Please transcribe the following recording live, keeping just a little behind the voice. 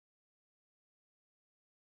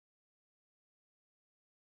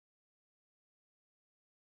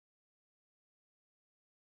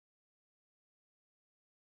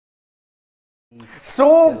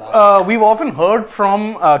So, we've often heard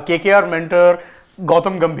from KKR mentor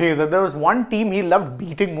Gautam Gambhir that there was one team he loved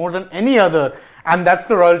beating more than any other, and that's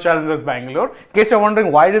the Royal Challengers Bangalore. In case you're wondering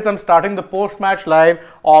why it is I'm starting the post-match live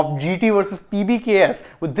of GT versus PBKS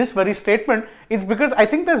with this very statement, it's because I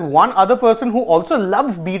think there's one other person who also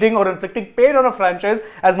loves beating or inflicting pain on a franchise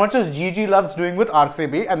as much as GG loves doing with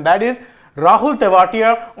RCB, and that is Rahul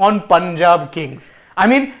Tewatia on Punjab Kings. I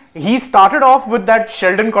mean, he started off with that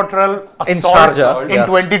Sheldon Cottrell assault in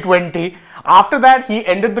 2020. After that, he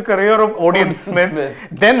ended the career of Odean Smith.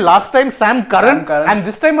 Then last time Sam Curran, and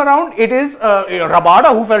this time around it is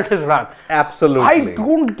Rabada who felt his wrath. Absolutely. I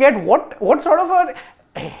don't get what sort of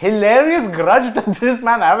a hilarious grudge does this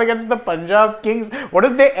man have against the Punjab Kings? What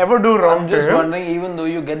did they ever do wrong? I'm just wondering, even though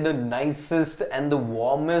you get the nicest and the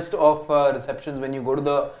warmest of receptions when you go to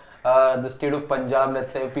the state of Punjab,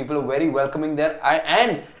 let's say, people are very welcoming there,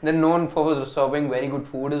 and they're known for serving very good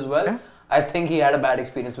food as well. Yeah. I think he had a bad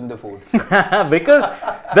experience with the food. Because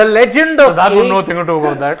the legend of Siddharth would know nothing to do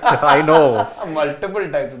about that. I know. Multiple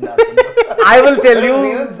times Siddharth. I will tell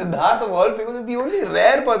you. Siddharth of all people is the only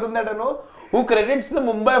rare person that I know who credits the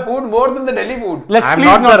Mumbai food more than the Delhi food. I'm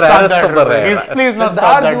not the rarest of the rare. Please not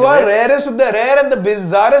start that. You are rarest of the rare and the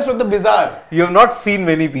bizarrest of the bizarre. You have not seen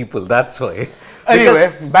many people, that's why.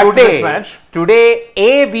 Anyway, back to this match. Today,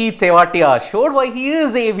 A.B. Tewatia showed why he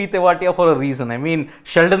is A.B. Tewatia for a reason. I mean,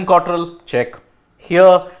 Sheldon Cottrell, check.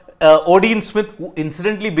 Here, Odean Smith, who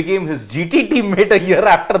incidentally became his GT teammate a year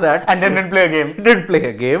after that. And then didn't play a game. Didn't play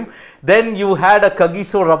a game. Then you had a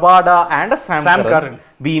Kagiso Rabada and a Sam Curran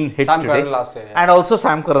being hit today. Last year, and also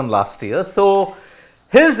Sam Curran last year. So,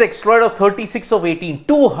 his exploit of 36 of 18,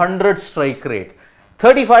 200 strike rate.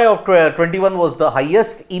 35 of 21 was the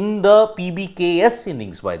highest in the PBKS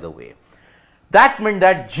innings, by the way. That meant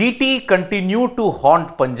that GT continued to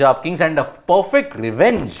haunt Punjab Kings, and a perfect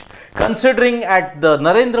revenge, considering at the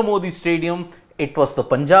Narendra Modi Stadium, it was the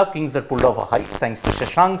Punjab Kings that pulled off a heist thanks to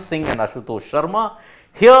Shashank Singh and Ashutosh Sharma.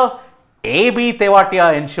 Here, A.B.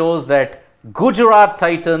 Tewatia ensures that Gujarat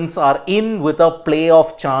Titans are in with a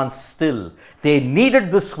playoff chance still. They needed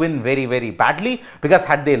this win very, very badly, because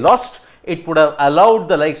had they lost, it would have allowed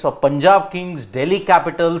the likes of Punjab Kings, Delhi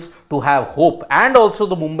Capitals to have hope, and also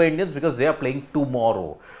the Mumbai Indians, because they are playing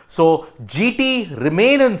tomorrow. So, GT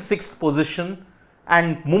remain in 6th position,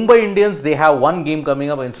 and Mumbai Indians, they have one game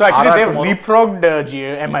coming up. So, actually they have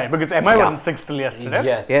leapfrogged MI, because MI was in 6th till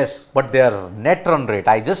yesterday. Yes, but their net run rate,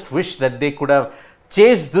 I just wish that they could have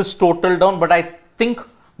chased this total down, but I think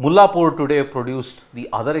Mullapur today produced the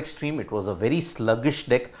other extreme. It was a very sluggish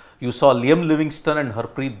deck. You saw Liam Livingston and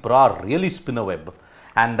Harpreet Brar really spin a web.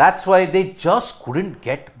 And that's why they just couldn't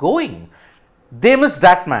get going. They missed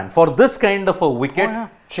that man. For this kind of a wicket,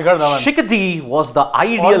 Shikhar Dhawan. Shikhar was the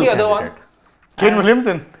ideal candidate. Kane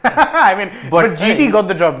Williamson. I mean, but GT got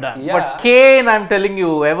the job done. Yeah. But Kane, I'm telling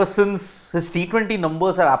you, ever since his T20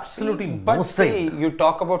 numbers have absolutely nosedived. You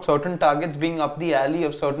talk about certain targets being up the alley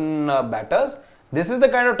of certain batters. This is the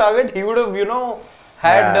kind of target he would have,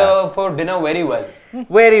 had for dinner very well.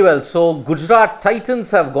 Very well. So, Gujarat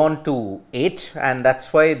Titans have gone to 8, and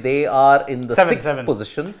that's why they are in the 6th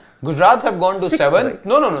position. Gujarat have gone to 7. Right?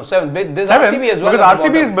 No, 7. There's 7, RCB as well. Because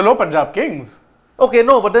RCB is below Punjab Kings. Okay,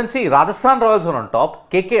 no, but then see, Rajasthan Royals are on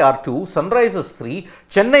top, KKR 2, Sunrisers 3,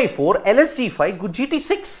 Chennai 4, LSG 5, GT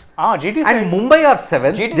 6. GT 6. And Mumbai are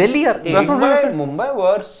 7, Delhi are 8. Mumbai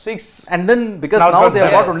were 6. And then, because now they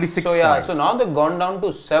have got only 6 points. So now they've gone down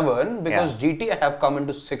to 7, because GT have come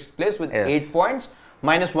into 6th place with 8 points.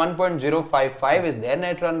 Minus 1.055 is their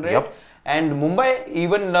net run rate. And Mumbai,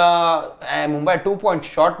 even Mumbai 2 points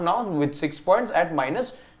short now with 6 points at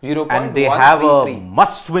minus 0.133. And they have a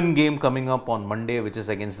must-win game coming up on Monday, which is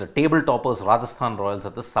against the table toppers Rajasthan Royals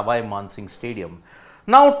at the Savai Mansingh Stadium.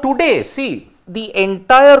 Now today, see, the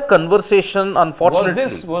entire conversation, unfortunately...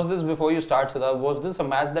 Was this before you start, Siddharth, was this a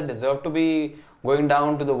match that deserved to be going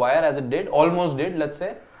down to the wire as it did? Almost did, let's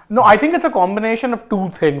say? No, I think it's a combination of two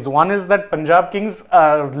things. One is that Punjab Kings,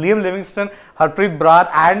 Liam Livingston, Harpreet Brar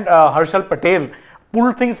and Harshal Patel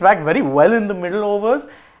pulled things back very well in the middle overs.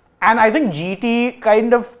 And I think GT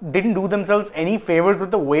kind of didn't do themselves any favors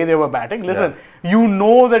with the way they were batting. Listen, you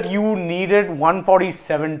know that you needed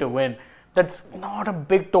 147 to win. That's not a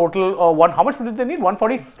big total. How much did they need?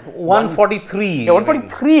 143. Yeah,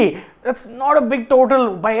 143. That's not a big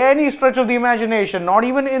total by any stretch of the imagination. Not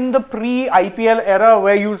even in the pre-IPL era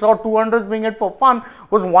where you saw 200s being hit for fun.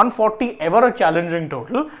 Was 140 ever a challenging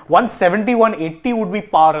total? 170, 180 would be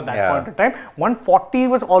par at that point in time. 140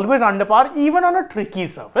 was always under par, even on a tricky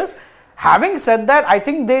surface. Having said that, I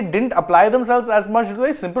think they didn't apply themselves as much for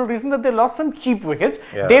the simple reason that they lost some cheap wickets.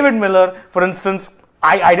 David Miller, for instance,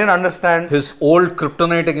 I didn't understand. His old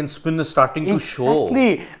kryptonite against spin is starting to show.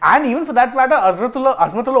 Exactly. And even for that matter, Azmatullah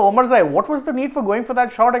Omarzai, what was the need for going for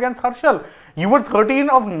that shot against Harshal? You were 13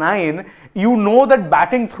 of 9. You know that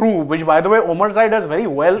batting through, which by the way, Omarzai does very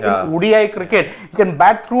well in ODI cricket. He can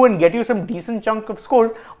bat through and get you some decent chunk of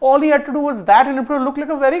scores. All he had to do was that, and it would look like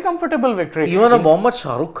a very comfortable victory. Even a Mohammad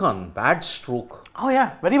Shahrukh Khan, bad stroke. Oh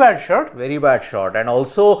yeah, very bad shot. Very bad shot. And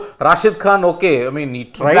also Rashid Khan, okay, I mean, he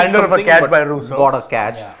tried Blinder something, of a catch but by Russo. got a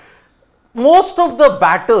catch. Yeah. Most of the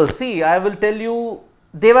batters, see, I will tell you,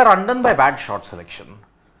 they were undone by bad shot selection.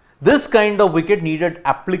 This kind of wicket needed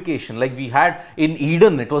application. Like we had in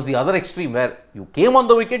Eden, it was the other extreme where you came on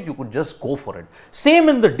the wicket, you could just go for it. Same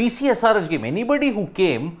in the DCSRH game. Anybody who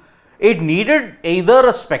came, it needed either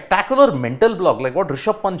a spectacular mental block, like what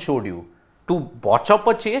Rishabh Pant showed you, to botch up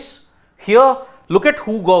a chase. Here, look at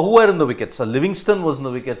who were in the wickets. Livingston was in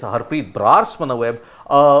the wickets. Harpreet Brar spun a web.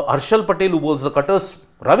 Harshal Patel, who bowls the cutters.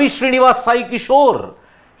 Ravi Srinivas Sai Kishore.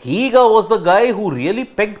 He was the guy who really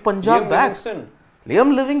pegged Punjab back.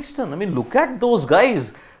 Liam Livingston. I mean, look at those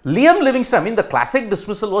guys. Liam Livingston. I mean, the classic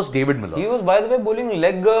dismissal was David Miller. He was, by the way, bowling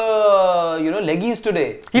leggies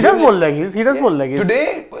today. He does bowl leggies. He does bowl leggies.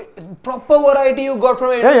 Today, proper variety you got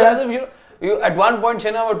from it. As if, you at one point,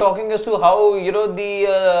 Chena were talking as to how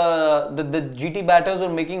the GT batters were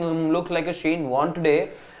making him look like a Shane Warne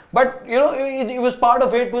today. But it was part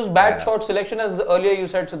of it. It was bad shot selection, as earlier you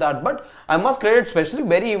said, Siddharth. But I must credit, especially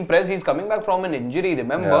very impressed. He's coming back from an injury.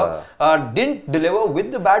 Remember, didn't deliver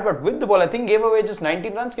with the bat, but with the ball. I think gave away just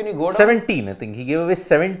 19 runs. Can you go down? 17. I think he gave away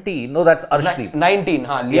 17. No, that's Arshdeep. 19.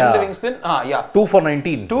 Liam Livingston. 2 for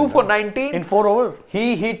 19. 2 for 19 in 4 overs.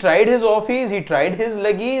 He tried his offies. He tried his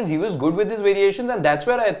leggies. He was good with his variations, and that's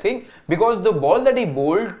where I think, because the ball that he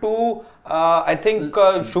bowled to, I think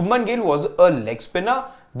Shubman Gill was a leg spinner.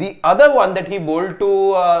 The other one that he bowled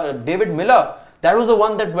to David Miller, that was the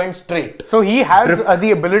one that went straight. So he has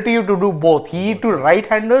the ability to do both. He to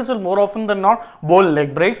right-handers will more often than not bowl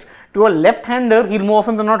leg breaks. To a left-hander, he'll more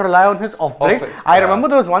often than not rely on his off breaks. I remember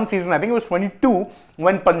there was one season, I think it was 22,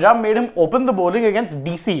 when Punjab made him open the bowling against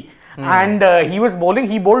DC. And he was bowling,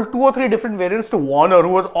 he bowled 2 or 3 different variants to Warner, who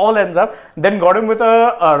was all ends up, then got him with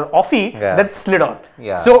a offie that slid on.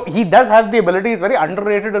 So he does have the ability, he's very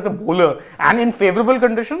underrated as a bowler, and in favourable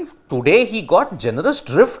conditions. Today he got generous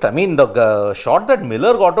drift. I mean, the shot that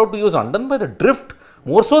Miller got out to you was undone by the drift,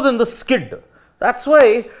 more so than the skid. That's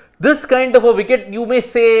why this kind of a wicket, you may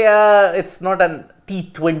say it's not an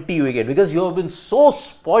T20 wicket, because you have been so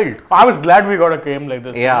spoiled. I was glad we got a game like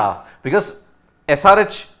this. Yeah, because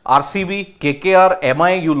SRH, RCB, KKR,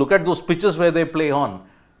 MI, you look at those pitches where they play on,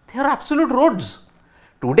 they are absolute roads.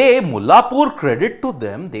 Today, Mullapur, credit to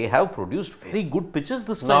them, they have produced very good pitches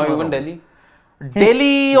this time. Now even Delhi.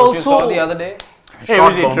 Delhi what also. You saw the other day.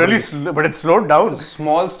 It really, but it slowed down.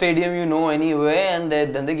 Small stadium, anyway, and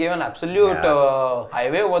then they gave an absolute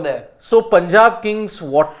highway over there. So Punjab Kings,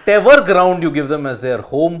 whatever ground you give them as their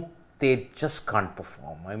home, they just can't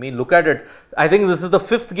perform. I mean, look at it. I think this is the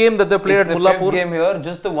 5th game that they played at Mullapur. The 5th game here.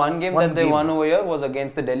 Just the one game that they won over here was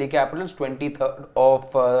against the Delhi Capitals, 23rd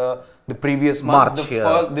of the previous month. This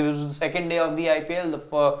was the 2nd day of the IPL.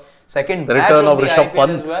 The second match of the Rishabh IPL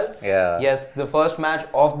Pant as well. Yes, the first match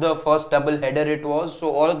of the first double header it was. So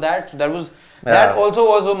all of that, that also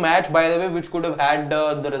was a match, by the way, which could have had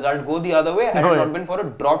the result go the other way had it not been for a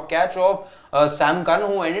drop catch of Sam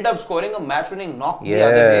Curran, who ended up scoring a match-winning knock the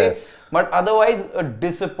other day. But otherwise, a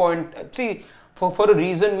disappointment. See, for a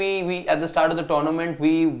reason, we at the start of the tournament,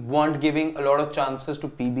 we weren't giving a lot of chances to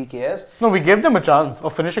PBKS. No, we gave them a chance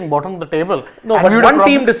of finishing bottom of the table. No, but one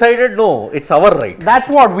team decided, no, it's our right. That's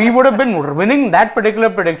what, we would have been winning that particular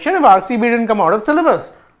prediction if RCB didn't come out of syllabus.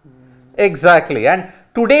 Exactly. And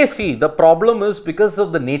today, see, the problem is because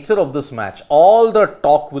of the nature of this match, all the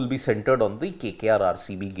talk will be centered on the KKR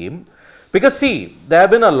RCB game. Because see, there have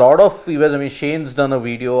been a lot of events. I mean, Shane's done a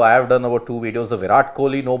video, I have done about 2 videos, the Virat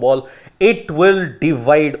Kohli no ball. It will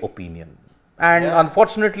divide opinion. And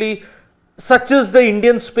unfortunately, such is the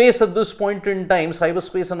Indian space at this point in time,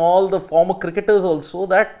 cyberspace, and all the former cricketers also,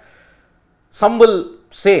 that some will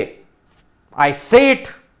say, I say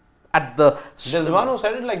it at the... There's one who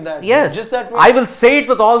said it like that. Yes, just that way. I will say it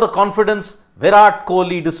with all the confidence. Virat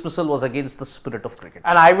Kohli dismissal was against the spirit of cricket.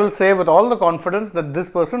 And I will say with all the confidence that this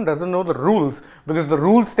person doesn't know the rules, because the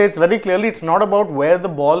rule states very clearly it's not about where the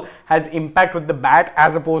ball has impact with the bat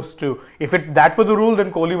as opposed to, if that were the rule,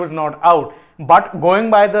 then Kohli was not out. But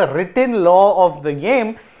going by the written law of the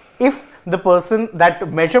game, if the person,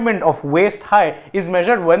 that measurement of waist high is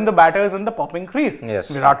measured when the batter is in the popping crease.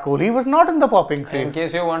 Yes. Virat Kohli was not in the popping crease. In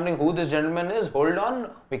case you're wondering who this gentleman is, hold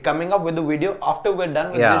on. We're coming up with the video after we're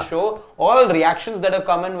done with this show. All reactions that have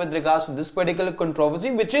come in with regards to this particular controversy,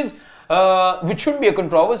 which should be a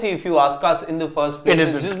controversy if you ask us in the first place.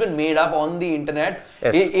 It's just been made up on the internet.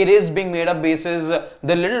 Yes. It is being made up basis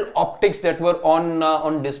the little optics that were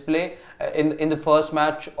on display in the first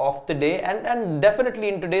match of the day, and definitely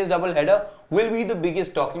in today's double header will be the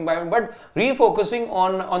biggest talking point. But refocusing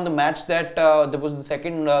on the match that was the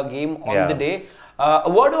second game on the day. A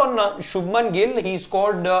word on Shubman Gill. He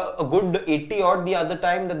scored a good 80 odd the other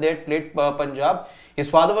time that they had played Punjab. His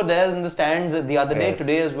father were there in the stands the other day,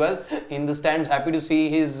 today as well. In the stands, happy to see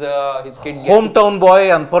his kid. Hometown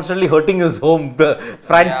boy, unfortunately hurting his home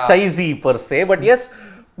franchisee per se. But yes,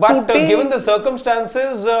 but given the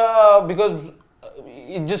circumstances, because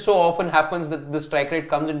it just so often happens that the strike rate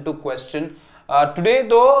comes into question. Today,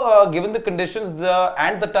 though, given the conditions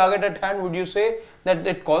and the target at hand, would you say that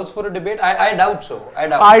it calls for a debate? I doubt so.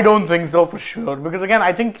 I don't think so for sure. Because again,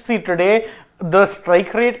 I think, see, today the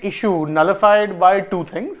strike rate issue nullified by two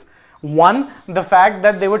things. One, the fact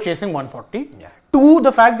that they were chasing 140. Yeah. Two,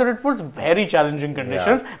 the fact that it was very challenging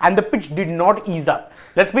conditions and the pitch did not ease up.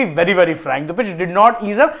 Let's be very, very frank. The pitch did not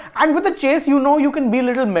ease up, and with the chase, you can be a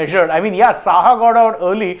little measured. I mean, yeah, Saha got out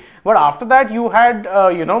early, but after that, you had,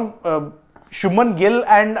 Shubman Gill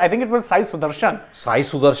and I think it was Sai Sudarshan. Sai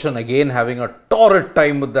Sudarshan again having a torrid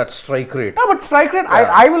time with that strike rate. No, but strike rate,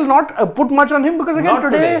 I will not put much on him because again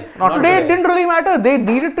today it didn't really matter. They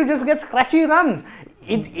needed to just get scratchy runs.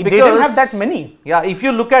 They didn't have that many. Yeah, if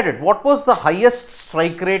you look at it, what was the highest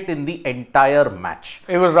strike rate in the entire match?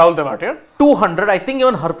 It was Rahul Tewatia. 200. I think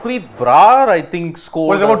even Harpreet Brar, I think,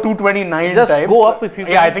 scored. Was about 229 Just types. go up if you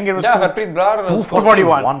can. Yeah, I think it was Harpreet Brar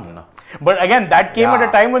 241. But again, that came at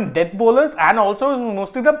a time when death bowlers and also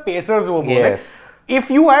mostly the pacers were bowling. Yes. If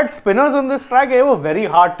you had spinners on this track, they were very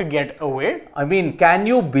hard to get away. I mean, can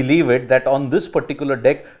you believe it that on this particular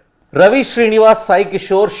deck, Ravi Srinivas, Sai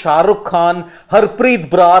Kishore, Shah Rukh Khan, Harpreet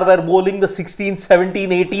Brar were bowling the 16th,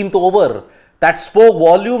 17th, 18th over. That spoke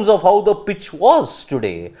volumes of how the pitch was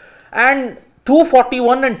today. And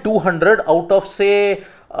 241 and 200 out of say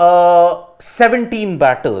 17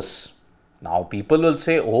 batters. Now people will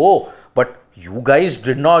say, oh, but you guys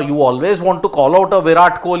did not, you always want to call out a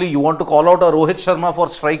Virat Kohli, you want to call out a Rohit Sharma for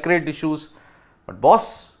strike rate issues. But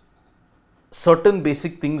boss, certain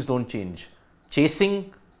basic things don't change.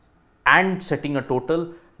 Chasing and setting a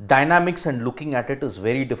total, dynamics and looking at it is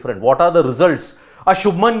very different. What are the results? A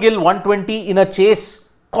Shubman Gill 120 in a chase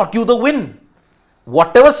got you the win.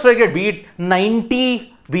 Whatever strike rate, be it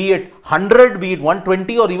 90, be it 100, be it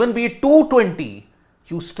 120 or even be it 220.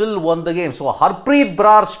 You still won the game. So Harpreet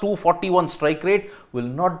Brar's 241 strike rate will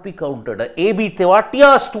not be counted. AB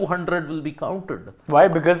Tewatia's 200 will be counted. Why?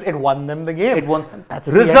 Because it won them the game. It won. That's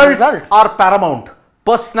Results are paramount.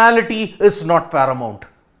 Personality is not paramount.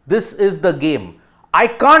 This is the game. I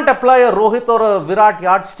can't apply a Rohit or a Virat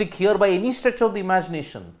yardstick here by any stretch of the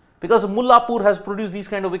imagination because Mullapur has produced these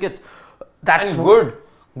kind of wickets. That's good.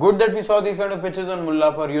 Good that we saw these kind of pitches on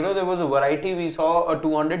Mullapur. You know, there was a variety. We saw a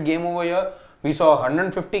 200 game over here. We saw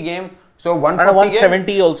 150 game, so 170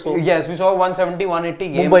 game. Also. Yes, we saw 170,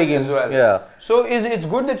 180 game Mumbai game as well. Yeah. So it's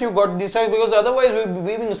good that you got these strikes because otherwise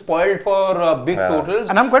we've been spoiled for big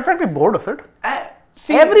totals. And I'm quite frankly bored of it.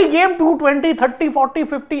 See, every game 220, 30, 40,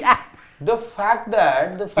 50. The fact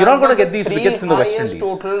that you're not going to get these wickets in the West Indies.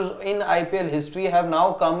 Totals in IPL history have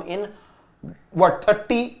now come in what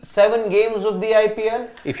 37 games of the IPL.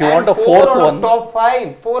 If you want a fourth one,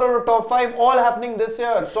 four out of top five, all happening this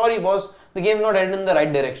year. Sorry, boss. The game's not headed in the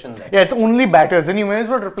right direction then. Yeah, it's only batters. Then you may as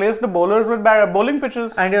well replace the bowlers with bowling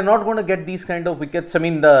pitches. And you're not going to get these kind of wickets. I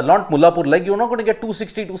mean, the not Mullapur, like you're not going to get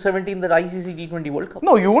 260, 270 in the ICC T20 World Cup.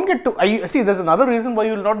 No, you won't get to. See, there's another reason why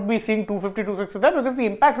you'll not be seeing 250, 260 there because the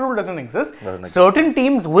impact rule doesn't exist. Certain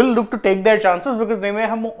teams will look to take their chances because they may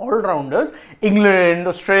have more all-rounders. England,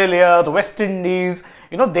 Australia, the West Indies.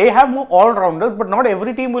 You know, they have more all-rounders, but not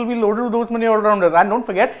every team will be loaded with those many all-rounders. And don't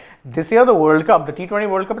forget, this year the World Cup, the T20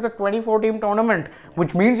 World Cup is a 24-team tournament,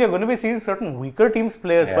 which means you're going to be seeing certain weaker teams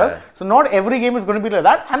play as well. So not every game is going to be like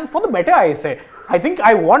that. And for the better, I say. I think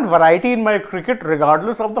I want variety in my cricket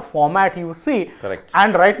regardless of the format you see. Correct.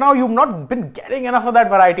 And right now, you've not been getting enough of that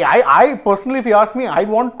variety. I personally, if you ask me, I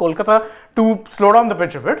want Kolkata to slow down the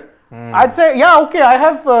pitch a bit. I'd say, yeah, okay, I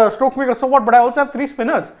have stroke makers, so what, but I also have 3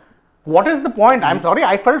 spinners. What is the point? I'm sorry,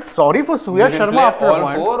 I felt sorry for Surya Sharma after a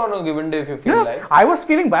point. All 4 on a given day if you feel like. I was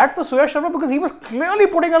feeling bad for Surya Sharma because he was clearly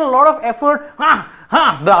putting in a lot of effort.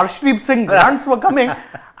 The Arshdeep Singh grants were coming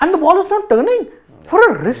and the ball was not turning. For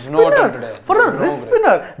a wrist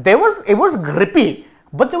spinner, it was grippy.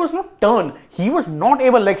 But there was no turn. He was not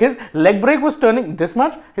able, like his leg break was turning this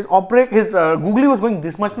much, his off break, his googly was going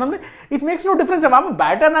this much. And I'm like, it makes no difference. If I'm a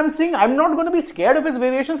batter and I'm seeing, I'm not going to be scared of his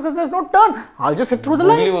variations because there's no turn. I'll just hit through the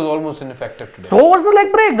line. Googly was almost ineffective today. So was the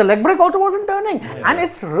leg break. The leg break also wasn't turning. And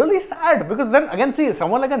it's really sad because then again, see,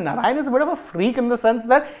 someone like a Narayan is a bit of a freak in the sense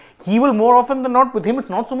that he will more often than not, with him, it's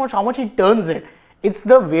not so much how much he turns it. It's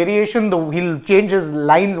the variation, he'll change his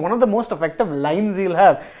lines. One of the most effective lines he'll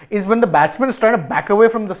have is when the batsman is trying to back away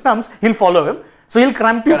from the stumps, he'll follow him. So he'll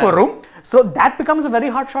cramp you for room. So that becomes a very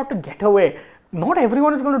hard shot to get away. Not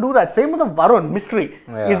everyone is going to do that. Same with the Varun, mystery,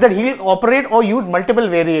 is that he'll operate or use multiple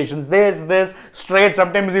variations. There's this, straight,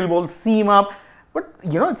 sometimes he'll bowl seam up. But,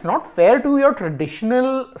 you know, it's not fair to your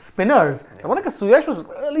traditional spinners. Someone like a Suyash was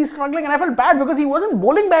really struggling and I felt bad because he wasn't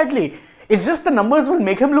bowling badly. It's just the numbers will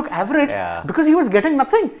make him look average because he was getting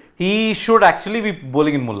nothing. He should actually be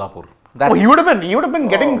bowling in Mullapur. He would have been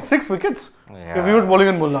getting 6 wickets if he was bowling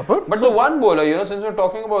in Mullapur. But the one bowler, you know, since we're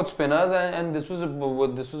talking about spinners and this was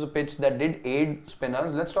a pitch that did aid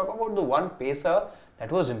spinners, let's talk about the one pacer that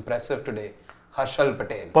was impressive today. Harshal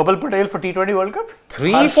Patel. Purple Patel for T20 World Cup?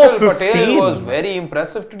 3 for 15. Patel was very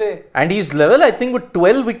impressive today. And he's level, I think, with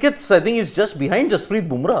 12 wickets. I think he's just behind Jasprit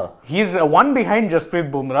Bumrah. He's one behind Jasprit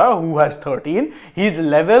Bumrah, who has 13. He's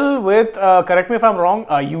level with, correct me if I'm wrong,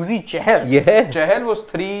 Yuzi Chahal. Yeah. Chahal was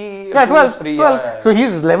 3. Yeah, 12. So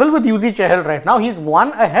he's level with Yuzi Chahal right now. He's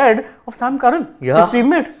one ahead of Sam Curran, his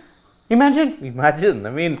teammate. Imagine.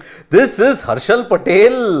 I mean, this is Harshal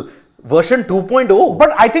Patel version 2.0.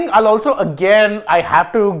 But I think I'll also, again, I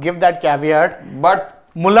have to give that caveat.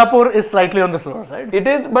 But Mullapur is slightly on the slower side. It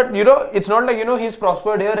is, but you know, it's not like, you know, he's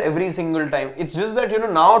prospered here every single time. It's just that, you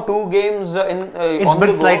know, now 2 games it's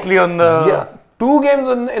been slightly on the... Yeah. 2 games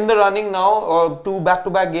in the running now, or 2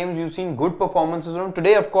 back-to-back games, you've seen good performances from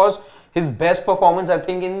today. Of course, his best performance, I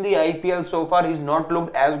think, in the IPL so far, he's not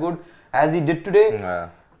looked as good as he did today.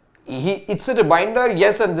 It's a reminder,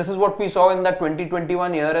 yes, and this is what we saw in that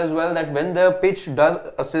 2021 year as well, that when the pitch does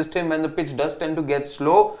assist him, when the pitch does tend to get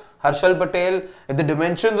slow, Harshal Patel, the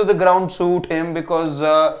dimensions of the ground suit him because,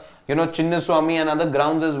 you know, Chinnaswamy and other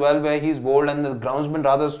grounds as well where he's bowled and the ground's been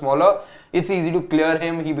rather smaller, it's easy to clear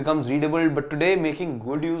him, he becomes readable, but today making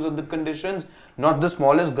good use of the conditions, not the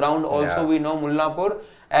smallest ground also we know, Mullapur,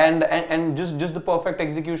 and just the perfect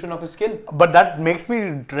execution of his skill. But that makes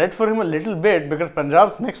me dread for him a little bit because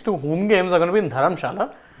Punjab's next 2 home games are going to be in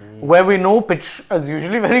Dharamshala, where we know pitch is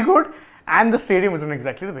usually very good and the stadium isn't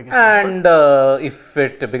exactly the biggest. And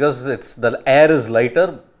because the air is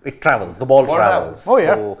lighter, it travels, the ball travels. Oh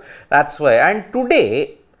yeah. So that's why. And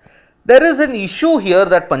today, there is an issue here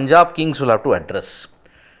that Punjab Kings will have to address.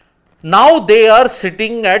 Now they are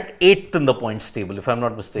sitting at 8th in the points table, if I'm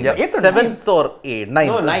not mistaken. Yeah, 8th or 7th or 8th? 9th.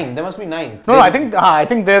 No, 9th. There must be 9th. No, I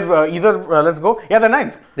think they're either, let's go. Yeah, they're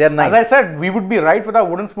 9th. They're 9th. As I said, we would be right with our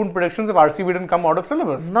wooden spoon predictions if RCB didn't come out of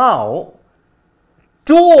syllabus. Now,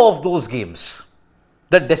 2 of those games,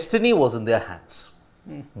 the destiny was in their hands.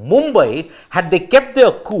 Mumbai, had they kept their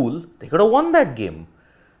cool, they could have won that game.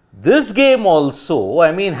 This game also,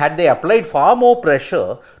 I mean, had they applied far more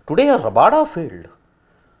pressure, today a Rabada failed.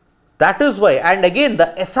 That is why. And again,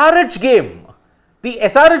 the SRH game, the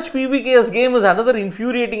SRH PBKS game is another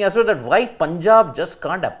infuriating aspect that why Punjab just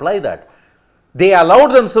can't apply that. They allowed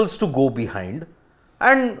themselves to go behind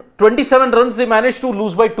and 27 runs they managed to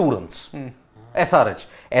lose by 2 runs.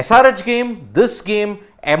 SRH game, this game,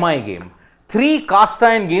 MI game. 3 cast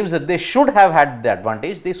iron games that they should have had the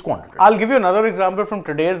advantage, they squandered. I'll give you another example from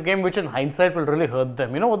today's game which in hindsight will really hurt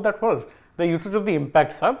them. You know what that was? The usage of the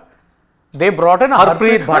impact sub. They brought in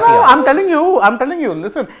Harpreet Bhatia. No, I'm telling you,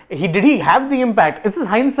 listen, did he have the impact? It's his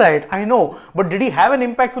hindsight, I know. But did he have an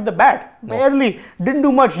impact with the bat? No. Barely. Didn't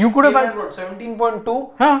do much. You could have had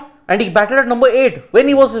 17.2. Huh? And he batted at number 8 when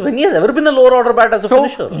he has ever been a lower order bat as a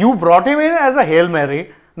finisher. You brought him in as a Hail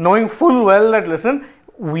Mary, knowing full well that, listen,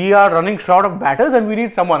 we are running short of batters and we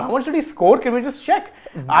need someone. How much did he score? Can we just check?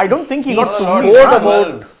 I don't think he got scored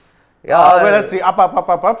about. Well, let's see. Up.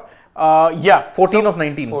 14 of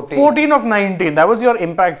 19. 14 of 19. That was your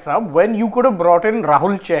impact sub when you could have brought in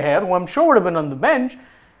Rahul Chahar, who I'm sure would have been on the bench.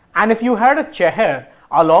 And if you had a Chahar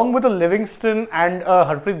along with a Livingston and a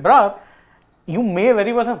Harpreet Brar, you may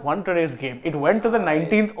very well have won today's game. It went to the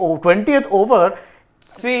 19th or 20th over.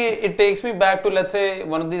 See, it takes me back to, let's say,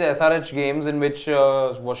 one of these SRH games in which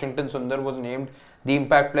Washington Sundar was named the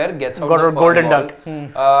impact player, gets out got a golden ball. duck.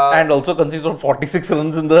 And also consists of 46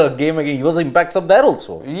 runs in the game again. He was an impact sub there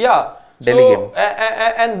also. Yeah. Delhi game.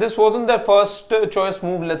 And this wasn't their first choice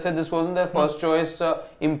move. Let's say this wasn't their first choice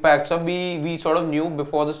impact. So we sort of knew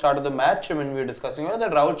before the start of the match when we were discussing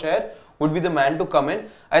that Rahul Chahar would be the man to come in.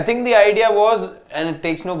 I think the idea was, and it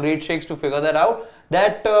takes no great shakes to figure that out,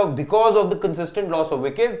 that because of the consistent loss of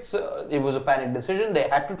wickets, it was a panic decision. They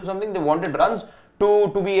had to do something. They wanted runs to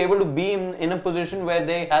be able to be in a position where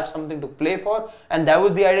they have something to play for, and that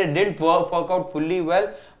was the idea. It didn't work out fully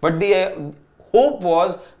well, but the hope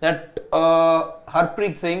was that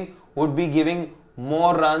Harpreet Singh would be giving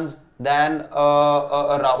more runs than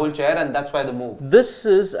Rahul Chahar, and that's why the move. This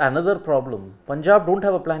is another problem. Punjab don't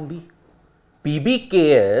have a plan B.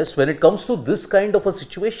 PBKS, when it comes to this kind of a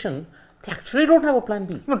situation, they actually don't have a plan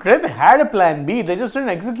B. No, today they had a plan B, they just didn't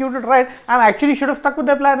execute it right and actually should have stuck with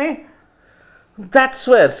their plan A. That's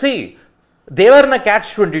where, see, they were in a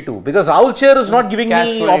catch-22 because Rahul Chahar is not giving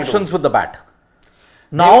me options with the bat.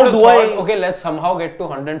 Now do okay, let's somehow get to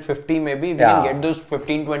 150 maybe. We can get those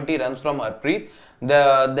 15-20 runs from Harpreet.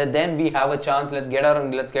 Then we have a chance. Let's get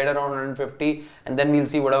around 150 and then we'll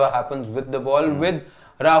see whatever happens with the ball. With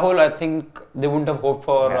Rahul, I think they wouldn't have hoped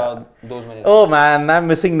for those many. Oh man, I'm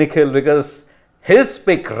missing Nikhil because his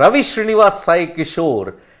pick, Ravi Srinivas Sai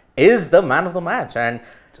Kishore, is the man of the match, and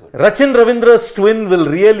Rachin Ravindra's twin will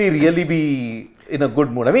really be in a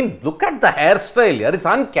good mood. I mean, look at the hairstyle here, it's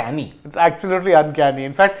uncanny. It's absolutely uncanny.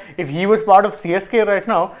 In fact, if he was part of CSK right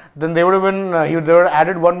now, then they would have been, they would have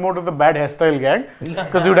added one more to the bad hairstyle gang.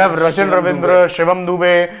 Because you'd have Rachin Ravindra, Shivam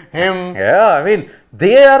Dubey, him. Yeah, I mean,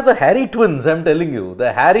 they are the Harry twins, I'm telling you.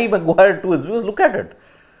 The Harry Maguire twins. Because look at it.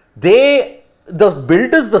 The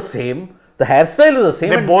build is the same, the hairstyle is the same.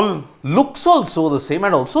 They bowl. Looks also the same,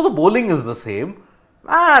 and also the bowling is the same.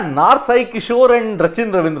 Man, Sai Kishore and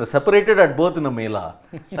Rachin Ravindra separated at birth in a mela.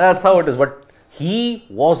 That's how it is. But he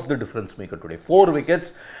was the difference maker today. 4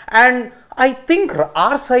 wickets. And I think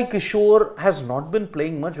Sai Kishore has not been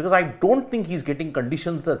playing much because I don't think he's getting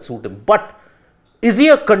conditions that suit him. But is he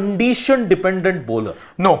a condition dependent bowler?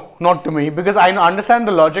 No, not to me, because I understand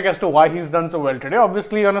the logic as to why he's done so well today.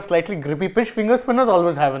 Obviously, on a slightly grippy pitch, finger spinners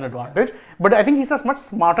always have an advantage. But I think he's a much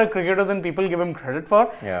smarter cricketer than people give him credit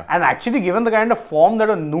for. Yeah. And actually, given the kind of form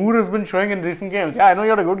that a Noor has been showing in recent games, I know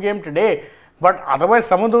you had a good game today, but otherwise,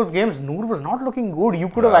 some of those games, Noor was not looking good. You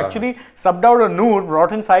could have actually subbed out a Noor,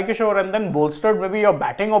 brought in Sai Kishore, and then bolstered maybe your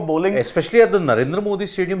batting or bowling. Especially at the Narendra Modi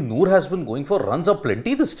Stadium, Noor has been going for runs of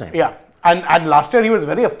plenty this time. Yeah. And last year he was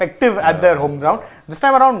very effective at their home ground. This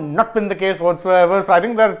time around, not been the case whatsoever. So I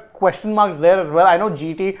think there are question marks there as well. I know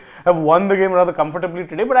GT have won the game rather comfortably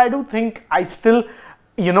today, but I do think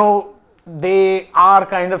they are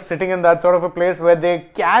kind of sitting in that sort of a place where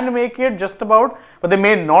they can make it just about, but they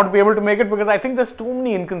may not be able to make it because I think there's too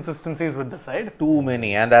many inconsistencies with the side. Too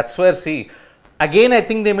many, and that's where, see, again I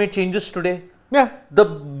think they made changes today. Yeah. The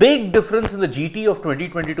big difference in the GT of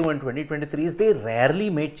 2022 and 2023 is they rarely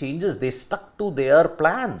made changes. They stuck to their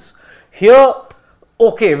plans. Here,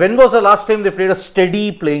 okay, when was the last time they played a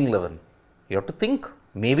steady playing 11? You have to think.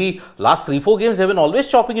 Maybe last 3-4 games they've been always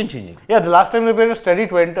chopping and changing. Yeah, the last time they played a steady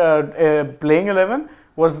playing 11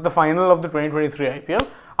 was the final of the 2023 IPL.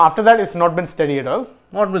 After that, it's not been steady at all.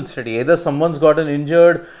 Not been steady. Either someone's gotten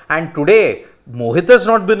injured, and today Mohit has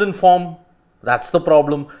not been in form. That's the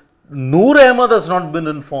problem. Noor Ahmed has not been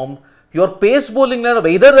informed. Your pace bowling lineup,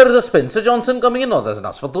 either there is a Spencer Johnson coming in or there is an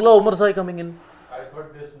Asfatullah Umar Sai coming in. I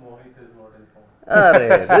thought this Mohit is not in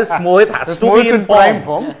form. This Mohit has to be in prime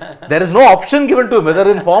form. There is no option given to him whether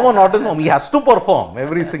in form or not in form. He has to perform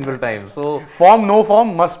every single time. So form, no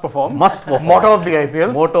form, must perform. Must perform. Motto of the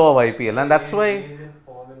IPL. Motto of IPL, and that's why. He's in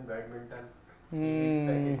form in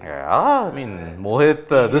badminton. Yeah, I mean, Mohit,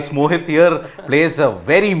 this Mohit here plays a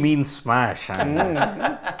very mean smash. And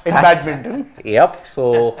in badminton. Yep,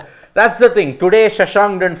 so that's the thing. Today,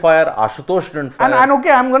 Shashank didn't fire, Ashutosh didn't fire. And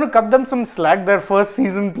okay, I'm going to cut them some slack. They're first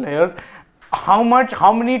season players. How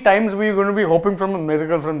many times were you going to be hoping from a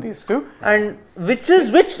miracle from these two? And which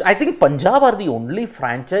I think Punjab are the only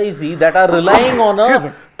franchisee that are relying on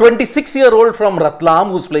a 26-year-old from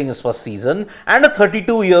Ratlam who's playing his first season and a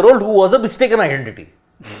 32-year-old who was a mistaken identity.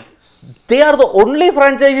 They are the only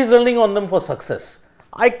franchisees relying on them for success.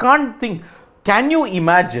 I can't think. Can you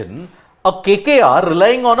imagine a KKR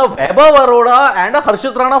relying on a Vaibhav Arora and a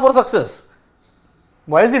Harshit Rana for success?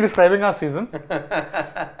 Why is he describing our season?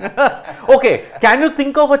 Okay, can you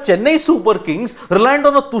think of a Chennai Super Kings reliant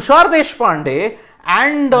on a Tushar Deshpande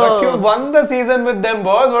and... But you won the season with them,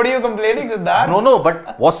 boss. What are you complaining, Siddharth? No,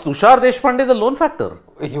 but was Tushar Deshpande the lone factor?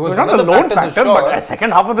 He was not one the of the lone factors, factor, sure. but the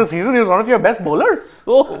second half of the season he was one of your best bowlers.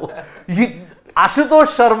 So,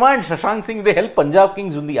 Ashutosh Sharma and Shashank Singh, they help Punjab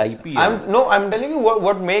Kings win the IPL. I'm telling you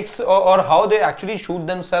what makes or how they actually shoot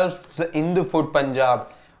themselves in the foot, Punjab.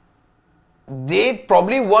 They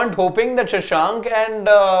probably weren't hoping that Shashank and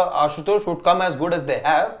Ashutosh would come as good as they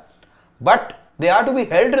have, but they are to be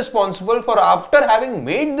held responsible for after having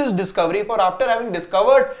made this discovery, for after having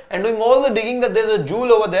discovered and doing all the digging that there's a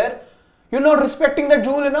jewel over there. You're not respecting that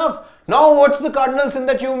jewel enough. Now what's the cardinal sin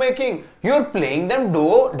that you're making? You're playing them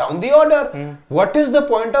down the order. What is the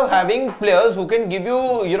point of having players who can give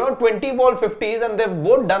you, 20 ball 50s, and they've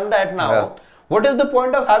both done that now? Yeah. What is the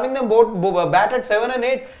point of having them both bat at 7 and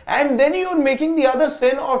 8, and then you're making the other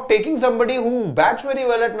sin of taking somebody who bats very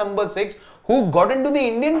well at number 6, who got into the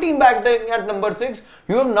Indian team back then at number 6,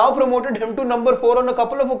 you have now promoted him to number 4 on a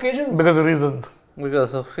couple of occasions. Because of reasons.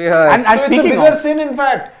 Because of, yeah. And So it's a speaking bigger of, sin, in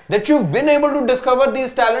fact, that you've been able to discover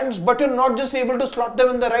these talents, but you're not just able to slot them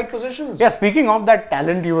in the right positions. yeah, speaking of that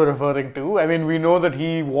talent you were referring to, I mean, we know that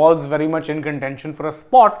he was very much in contention for a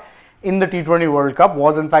spot in the T20 World Cup,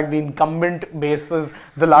 was in fact the incumbent basis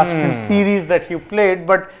the last few series that he played.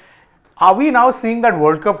 But are we now seeing that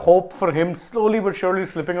World Cup hope for him slowly but surely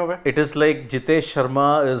slipping away? It is like Jitesh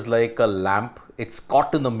Sharma is like a lamp. It's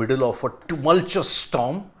caught in the middle of a tumultuous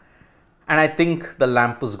storm, and I think the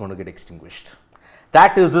lamp is going to get extinguished.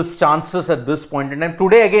 That is his chances at this point in time.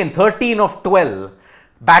 Today again, 13 of 12,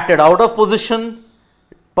 batted out of position.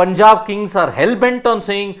 Punjab Kings are hell-bent on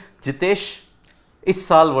saying, Jitesh, इस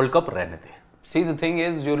साल world cup रहने दे. See, the thing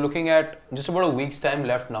is, you're looking at just about a week's time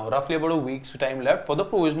left now, roughly about a week's time left for the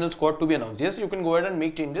provisional squad to be announced. Yes, you can go ahead and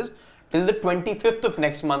make changes till the 25th of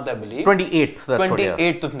next month, I believe. 28th, that's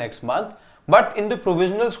 28th of next month. But in the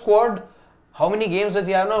provisional squad, how many games does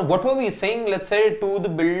he have now? What were we saying, let's say, to the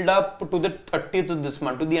build up to the 30th of this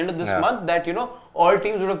month, to the end of this month, that, all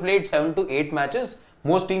teams would have played 7 to 8 matches.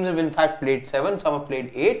 Most teams have in fact played 7, some have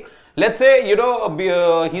played 8. Let's say,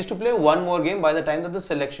 he's to play one more game by the time that the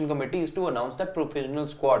selection committee is to announce that provisional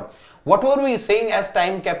squad. What were we saying as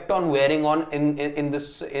time kept on wearing on in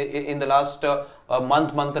the last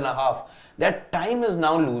month and a half? That time is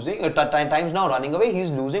now losing, time is now running away. He's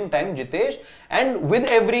losing time, Jitesh, and with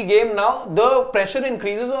every game now, the pressure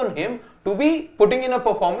increases on him to be putting in a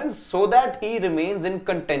performance so that he remains in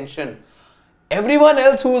contention. Everyone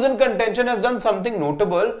else who is in contention has done something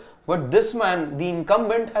notable, but this man, the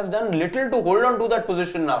incumbent, has done little to hold on to that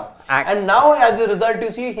position now. And now, as a result,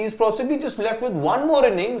 you see, he's possibly just left with one more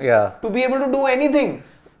innings to be able to do anything.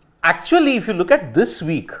 Actually, if you look at this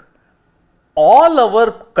week, all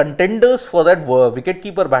our contenders for that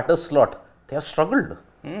wicketkeeper batter slot, they have struggled.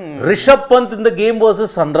 Rishabh Pant in the game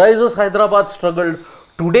versus Sunrisers Hyderabad struggled.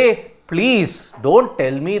 Today, please don't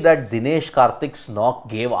tell me that Dinesh Karthik's knock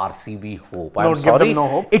gave RCB hope. I'm sorry. Give them no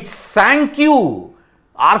hope. It sank you.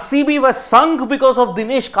 RCB was sunk because of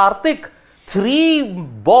Dinesh Karthik. 3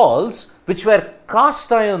 balls which were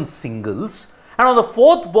cast iron singles, and on the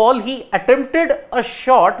 4th ball he attempted a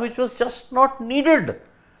shot which was just not needed.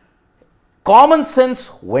 Common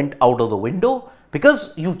sense went out of the window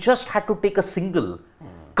because you just had to take a single.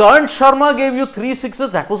 Karan Sharma gave you 3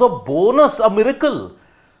 sixes. That was a bonus, a miracle.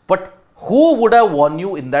 But who would have won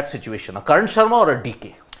you in that situation? A Karan Sharma or a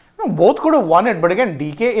DK? No, both could have won it, but again,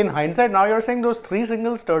 DK in hindsight, now you're saying those 3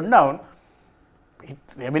 singles turned down.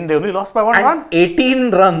 I mean, they only lost by 1 run.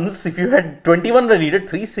 18 runs, if you had 21 run needed,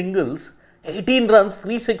 3 singles, 18 runs,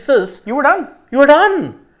 3 sixes. You were done. You were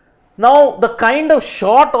done. Now, the kind of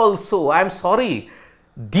shot also, I'm sorry,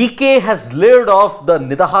 DK has lived off the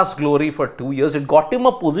Nidahas glory for 2 years. It got him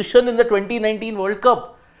a position in the 2019 World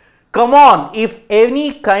Cup. Come on, if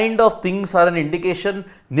any kind of things are an indication,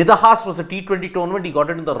 Nidahas was a T20 tournament, he got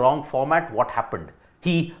it in the wrong format, what happened?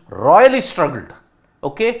 He royally struggled.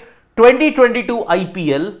 Okay, 2022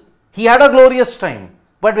 IPL, he had a glorious time.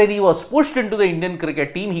 But when he was pushed into the Indian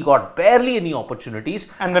cricket team, he got barely any opportunities.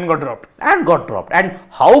 And then got dropped. And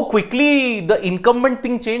how quickly the incumbent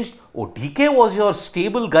thing changed. Oh, DK was your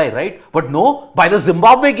stable guy, right? But no, by the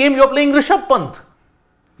Zimbabwe game, you're playing Rishabh Pant.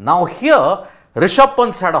 Now here, Rishabh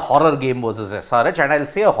Pant's had a horror game versus SRH, and I'll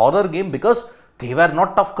say a horror game because they were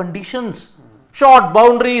not tough conditions. Short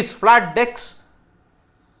boundaries, flat decks.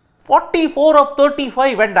 44 of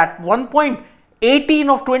 35, and at one point, 18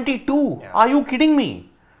 of 22. Yeah. Are you kidding me?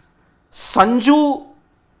 Sanju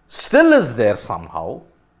still is there somehow.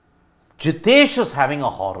 Jitesh is having a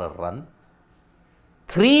horror run.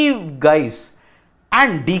 3 guys,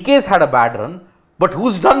 and DK's had a bad run, but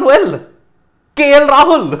who's done well? KL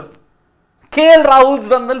Rahul. KL Rahul's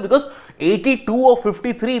done well because 82 of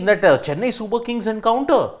 53 in that Chennai Super Kings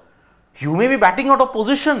encounter. You may be batting out of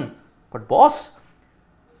position, but boss,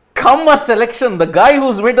 come a selection, the guy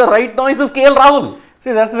who's made the right noise is KL Rahul.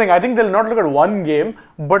 See, that's the thing. I think they'll not look at one game,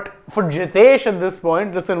 but for Jitesh at this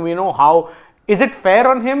point, listen, we know how. Is it fair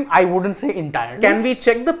on him? I wouldn't say entirely. Can we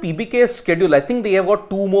check the PBKS schedule? I think they have got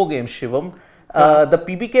 2 more games, Shivam. The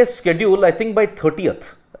PBKS schedule, I think by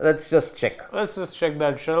 30th. Let's just check. Let's just check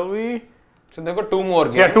that, shall we? So they've got 2 more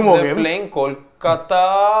games. Yeah, 2 more They're games. playing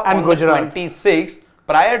Kolkata And on Gujarat. the 26th.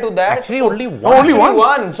 Prior to that, Actually, only one. only actually one?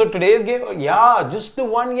 one. So today's game, yeah, just the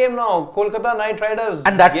one game now. Kolkata Knight Riders.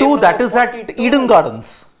 And that game too, that number is at 42. Eden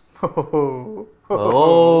Gardens. Oh.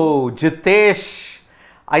 Oh, Jitesh.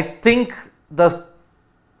 I think the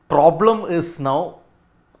problem is now,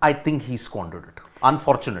 I think he squandered it.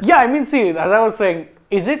 Unfortunately. Yeah, I mean, see, as I was saying,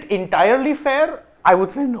 is it entirely fair? I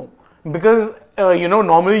would say no. Because,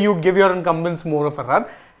 normally you'd give your incumbents more of a run.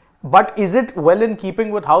 But is it well in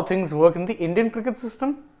keeping with how things work in the Indian cricket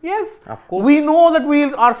system? Yes. Of course. We know that we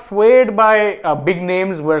are swayed by big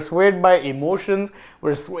names, we're swayed by emotions,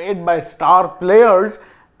 we're swayed by star players,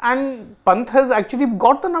 and Pant has actually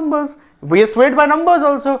got the numbers. We are swayed by numbers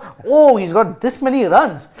also. Oh, he's got this many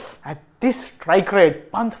runs at this strike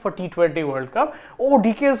rate. Pant for T20 World Cup. Oh,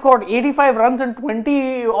 DK has got 85 runs and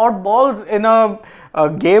 20 odd balls in a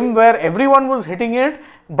game where everyone was hitting it.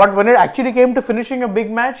 But when it actually came to finishing a big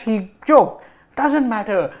match, he choked. Doesn't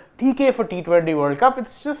matter. DK for T20 World Cup.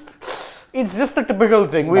 It's just the typical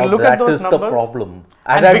thing. We look at those numbers. That is the problem.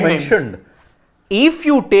 As and I big names. mentioned, if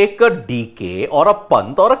you take a DK or a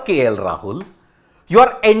Pant or a KL Rahul,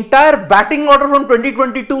 your entire batting order from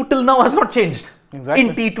 2022 till now has not changed. Exactly.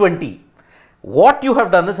 In T20. What you have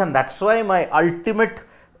done is, and that's why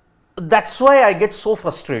that's why I get so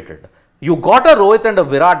frustrated. You got a Rohit and a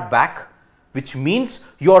Virat back, which means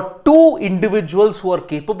your 2 individuals who are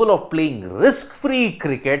capable of playing risk-free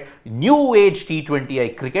cricket, new age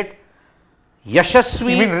T20I cricket,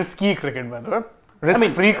 Yashasvi. You mean risky cricket, by the way?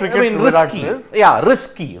 Risk-free cricket. I mean Virat risky. plays. Yeah,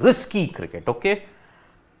 risky cricket, okay?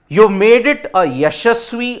 You've made it a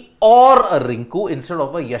Yashasvi or a Rinku instead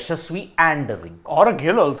of a Yashasvi and a Rinku. Or a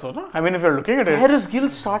Gill also, no? I mean, if you're looking at it. Where is Gill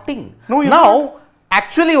starting? No, he's now,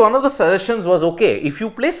 actually one of the suggestions was, okay, if you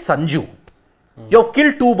play Sanju, you have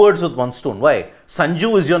killed 2 birds with 1 stone. Why?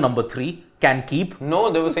 Sanju is your number 3, can keep.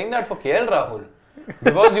 No, they were saying that for KL Rahul.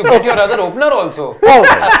 Because you get your other opener also.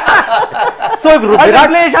 Oh. So if Virat Virat,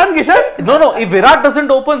 play Ishan Kishan? no, if Virat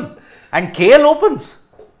doesn't open and KL opens,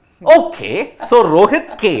 okay, so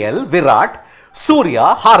Rohit, KL, Virat,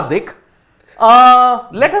 Surya, Hardik,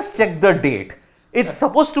 let us check the date. It's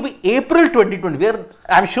supposed to be April 2020.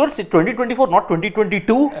 I'm sure it's 2024, not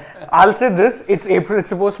 2022. I'll say this, it's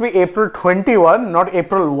supposed to be April 21, not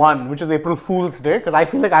April 1, which is April Fool's Day, because I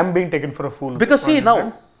feel like I'm being taken for a fool. Because see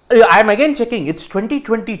now, I'm again checking, it's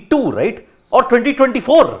 2022, right? Or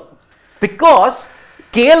 2024. Because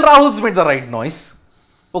KL Rahul's made the right noise.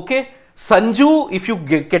 Okay. Sanju, if you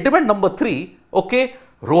get him at number 3, okay.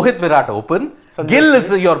 Rohit Virat open. Gill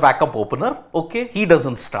is your backup opener. Okay. He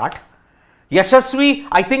doesn't start. Yashasvi,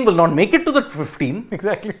 I think, will not make it to the 15.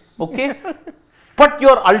 Exactly. Okay. But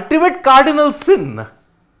your ultimate cardinal sin,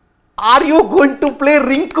 are you going to play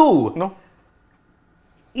Rinku? No.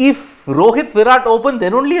 If Rohit Virat open,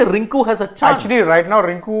 then only a Rinku has a chance. Actually, right now,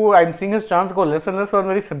 Rinku, I'm seeing his chance go less and less for a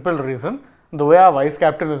very simple reason. The way our vice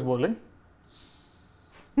captain is bowling.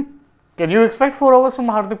 Can you expect 4 overs from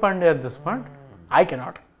Hardik Pandya at this point? I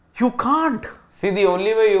cannot. You can't. See, the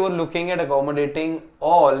only way you were looking at accommodating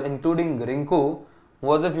all, including Rinku,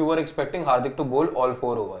 was if you were expecting Hardik to bowl all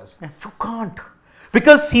 4 overs. You can't.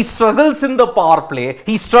 Because he struggles in the power play,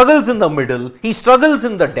 he struggles in the middle, he struggles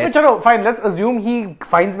in the death. Chalo, fine, let's assume he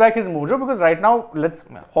finds back his mojo, because right now, let's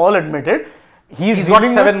all admit it, he's got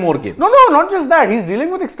dealing 7 with, more games. No, not just that. He's dealing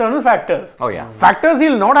with external factors. Oh, yeah. Factors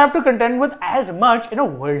he'll not have to contend with as much in a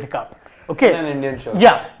World Cup. Okay. In an Indian show.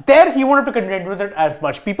 Yeah. There he won't have to contend with it as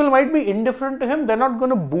much. People might be indifferent to him. They're not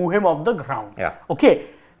going to boo him off the ground. Yeah. Okay.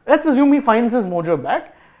 Let's assume he finds his mojo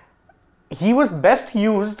back. He was best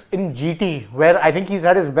used in GT, where I think he's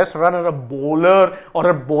had his best run as a bowler or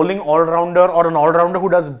a bowling all-rounder or an all-rounder who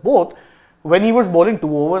does both, when he was bowling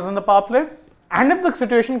 2 overs in the power play. And if the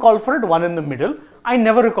situation called for it, 1 in the middle, I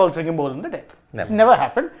never recall seeing him bowl in the death. Never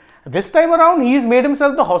happened. This time around, he's made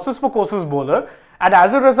himself the horses for courses bowler, and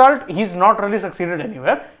as a result, he's not really succeeded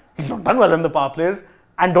anywhere. He's not done well in the power plays.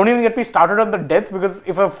 And don't even get me started on the death, because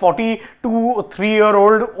if a 42 or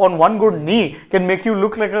 3-year-old on one good knee can make you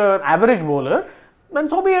look like an average bowler, then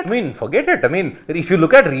so be it. I mean, forget it. I mean, if you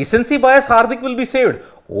look at recency bias, Hardik will be saved.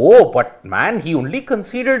 Oh, but man, he only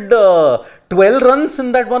conceded 12 runs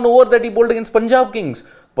in that 1 over that he bowled against Punjab Kings.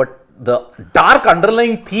 But the dark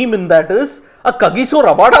underlying theme in that is a Kagiso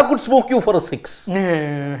Rabada could smoke you for a 6.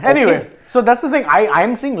 Anyway, so that's the thing. I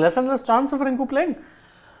am seeing less and less chance of Rinku playing.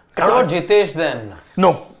 What about Jitesh then?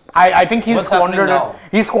 No. I think he's What's happening squandered it. now?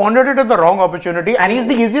 He squandered it at the wrong opportunity, and he's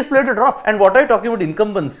the easiest player to drop. And what are you talking about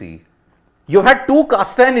incumbency? You had two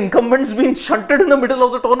cast-iron incumbents being shunted in the middle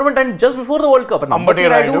of the tournament and just before the World Cup. Ambati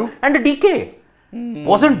Rayudu and a DK.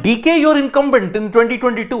 Wasn't DK your incumbent in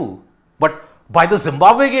 2022? But by the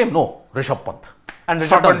Zimbabwe game, no. Rishabh Pant. And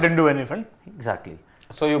Rishabh Pant didn't do anything. Exactly.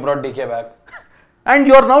 So you brought DK back. And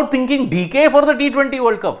you are now thinking DK for the T20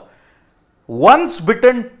 World Cup. Once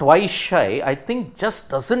bitten, twice shy, I think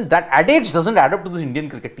that adage doesn't add up to this Indian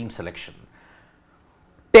cricket team selection.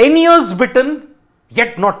 10 years bitten,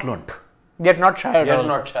 yet not learnt. Yet not shy at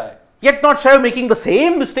all. Yet not shy of making the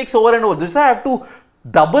same mistakes over and over. This I have to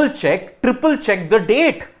double check, triple check the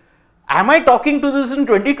date. Am I talking to this in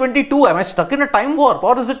 2022? Am I stuck in a time warp,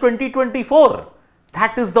 or is it 2024?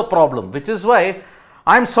 That is the problem, which is why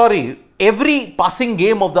I'm sorry, every passing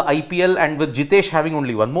game of the IPL and with Jitesh having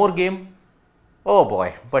only one more game, oh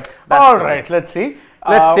boy, but that's all right, let's see.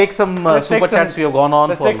 Let's take some super chats. We have gone on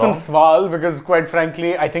let's for take long. some swal, because quite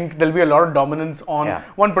frankly, I think there'll be a lot of dominance on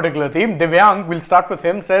one particular team. Divyang, we'll start with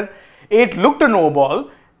him, says, it looked a no ball,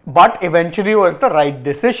 but eventually was the right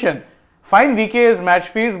decision. Fine VK's match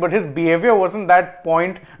fees, but his behavior wasn't that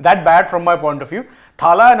bad from my point of view.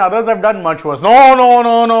 Thala and others have done much worse. No.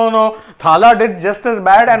 Thala did just as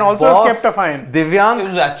bad and also kept a fine. Divyang, it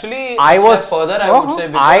was actually a step further, I would say,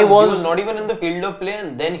 because he was not even in the field of play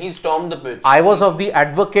and then he stormed the pitch. I was of the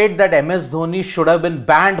advocate that MS Dhoni should have been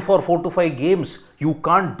banned for 4 to 5 games. You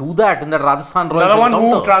can't do that in the Rajasthan Royals. The other one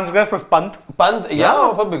who transgressed was Pant.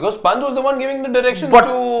 Because Pant was the one giving the directions to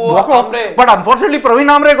Amre. But unfortunately, Praveen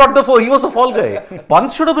Amre got he was the fall guy.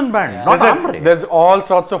 Pant should have been banned, not Amre. There's all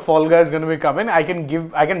sorts of fall guys going to be coming. I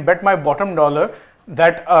can bet my bottom dollar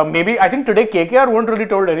that maybe, I think today KKR won't really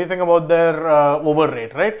told anything about their over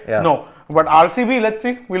rate, right? Yeah. No. But RCB, let's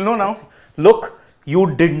see. We'll know now. Look,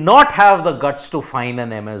 you did not have the guts to fine an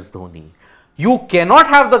MS Dhoni. You cannot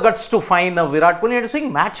have the guts to fine a Virat Kohli. You're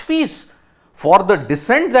saying match fees for the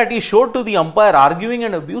dissent that he showed to the umpire, arguing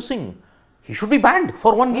and abusing. He should be banned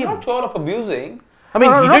for one game. I'm not sure of abusing. I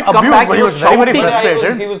mean, he did come back, he was very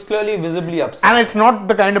shouting. He was clearly visibly upset. And it's not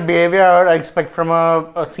the kind of behavior I expect from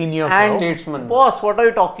a senior statesman. Boss, what are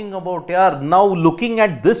you talking about here? Now looking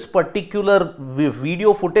at this particular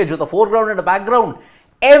video footage with the foreground and the background,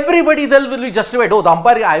 everybody there will be justified. Oh, the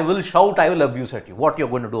umpire, I will shout, I will abuse at you. What you're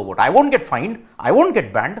going to do about it? I won't get fined. I won't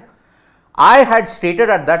get banned. I had stated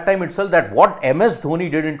at that time itself that what MS Dhoni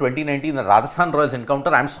did in 2019 in the Rajasthan Royals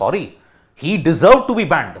encounter, I'm sorry. He deserved to be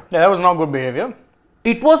banned. Yeah, that was not good behavior.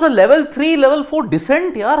 It was a level 3, level 4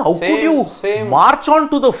 dissent, yaar. How could you march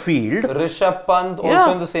onto the field? Rishabh Pant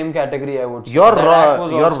also in the same category, I would say. You're right,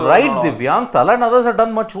 Divyang. Thala and others have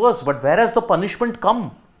done much worse. But where has the punishment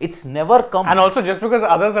come? It's never come. And also, just because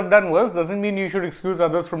others have done worse doesn't mean you should excuse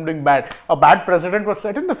others from doing bad. A bad precedent was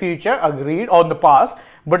set in the future, agreed, or in the past.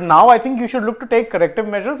 But now I think you should look to take corrective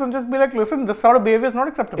measures and just be like, listen, this sort of behavior is not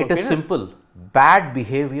acceptable. It is simple. Bad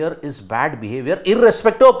behavior is bad behavior,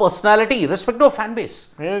 irrespective of personality, irrespective of fan base.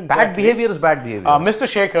 Exactly. Bad behavior is bad behavior. Mr.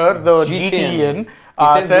 Shekhar, the GTN,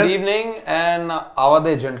 says, good evening and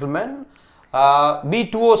Avade gentlemen. Be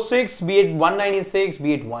it 206, be it 196,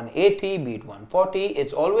 be it 180, be it 140,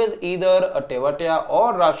 it's always either a Tewatia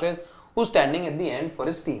or Rashid who's standing at the end for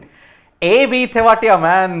his team. AB Tewatia,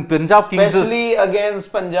 man. Punjab Kings. Especially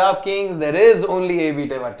against Punjab Kings, there is only AB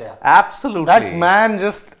Tewatia. Absolutely. That man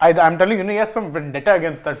just, I'm telling you, he has some vendetta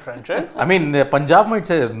against that franchise. I mean, Punjab might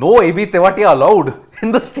say, no AB Tewatia allowed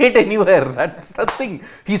in the state anywhere. That's the thing.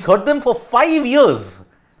 He's hurt them for 5 years.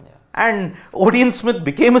 And Odean Smith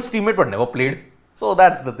became his teammate but never played. So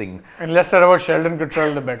that's the thing. And less said about Sheldon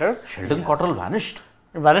Cottrell, the better. Sheldon Cottrell vanished.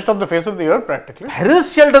 He vanished off the face of the earth practically. Where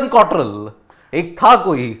is Sheldon Cottrell? Ek tha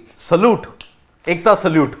koi. Salute. Ekta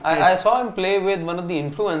salute. I saw him play with one of the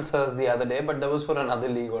influencers the other day, but that was for another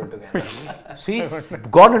league altogether. See,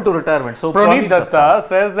 gone into retirement. So Praneet Datta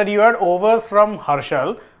says that you had overs from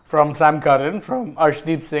Harshal, from Sam Curran, from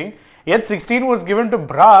Arshdeep Singh. Yet 16 was given to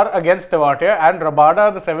Brar against Tewatia and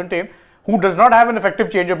Rabada the 17th, who does not have an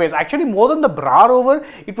effective change of pace. Actually, more than the Brar over,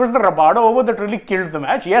 it was the Rabada over that really killed the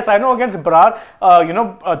match. Yes, I know against Brar,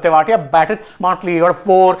 Tewatia batted smartly. He got a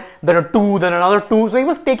 4, then a 2, then another 2. So he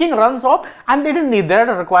was taking runs off and they didn't need that.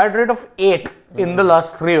 A required rate of 8 in the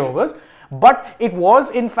last 3 overs. But it was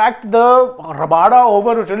in fact the Rabada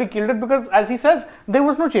over which really killed it, because as he says, there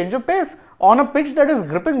was no change of pace. On a pitch that is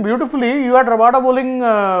gripping beautifully, you had Rabada bowling,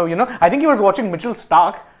 I think he was watching Mitchell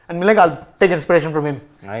Stark and be like, I'll take inspiration from him.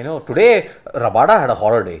 I know. Today, Rabada had a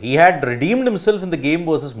horror day. He had redeemed himself in the game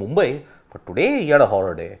versus Mumbai, but today he had a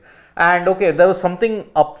horror day. And okay, there was something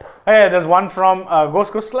up. Hey, there's one from,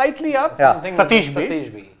 goes slightly up. Yeah.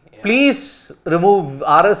 Satish B. Please remove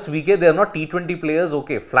RSVK. They are not T20 players.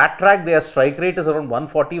 Okay, flat track, their strike rate is around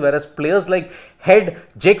 140, whereas players like Head,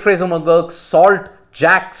 Jake Fraser-McGurk, Salt,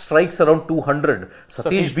 Jack strikes around 200.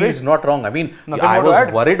 Satish B is not wrong. I mean, I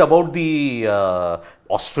was worried about the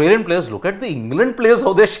Australian players. Look at the England players,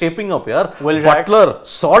 how they're shaping up here. Butler,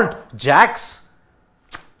 Salt, Jacks.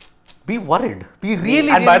 Be worried. Be really,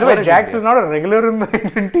 and by the way, Jax is not a regular in the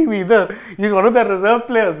Indian team either. He's one of their reserve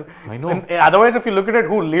players. I know. And otherwise, if you look at it,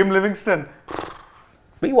 who? Liam Livingston.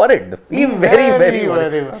 Be worried. Be very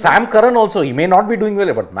worried. Sam Curran also, he may not be doing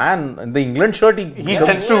well, but man, in the England shirt, he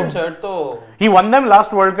tends to. He won them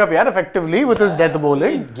last World Cup, yeah, effectively with his death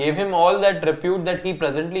bowling. It gave him all that repute that he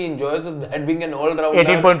presently enjoys of that being an all-rounder,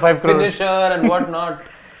 18.5 crores finisher and whatnot.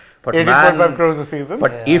 But 18.5 crores a season.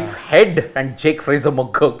 But if Head and Jake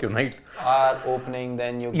Fraser-McGurk unite, are opening,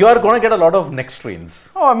 then you are going to get a lot of next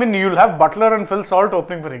trains. Oh, I mean, you'll have Butler and Phil Salt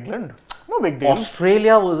opening for England. No big deal.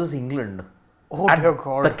 Australia versus England. Oh dear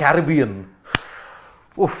God. The Caribbean.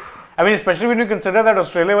 Oof. I mean, especially when you consider that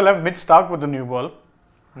Australia will have Mitch Starc with the new ball.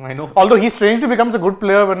 I know. Although he strangely becomes a good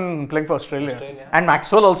player when playing for Australia. And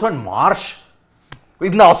Maxwell also, and Marsh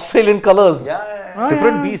in the Australian colours.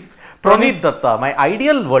 Different beasts. Praneeth Datta, my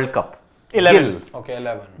ideal World Cup. 11. Gill. Okay,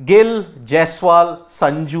 11. Gill, Jaiswal,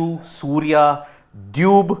 Sanju, Surya,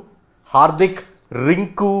 Dube, Hardik,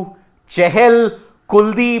 Rinku, Chahal,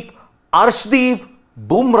 Kuldeep, Arshdeep,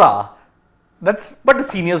 Bumrah. But the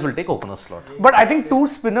seniors will take opener slot. But I think two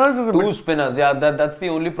spinners is a Two spinners, yeah, that's the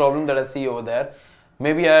only problem that I see over there.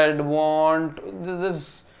 Maybe I'd want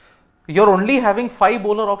this. You're only having 5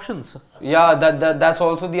 bowler options. Yeah, that's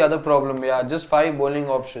also the other problem. Yeah, just 5 bowling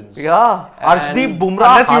options. Yeah, Arshdeep,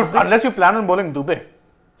 Bumrah, unless you plan on bowling Dube.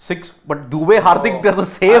 6, but Dube, Hardik does the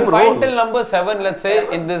same role. Fine till number 7, let's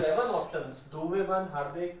say, in this. 7 options. Dube 1,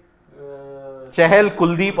 Hardik, Chahal,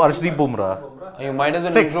 Kuldeep, Arshdeep, Bumrah. You might as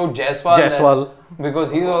well include Jaiswal.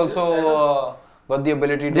 Because he's also got the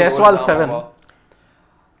ability to. Jaiswal 7.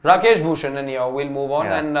 Rakesh Bhushan, anyhow, we'll move on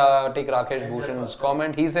and take Rakesh Bhushan's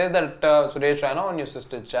comment. He says that Suresh Raina on your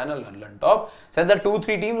sister's channel, London Top, said that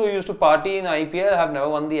 2-3 teams who used to party in IPL have never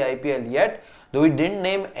won the IPL yet. Though he didn't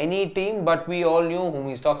name any team, but we all knew whom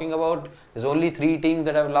he's talking about. There's only 3 teams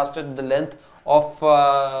that have lasted the length of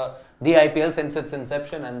the IPL since its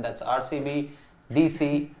inception, and that's RCB,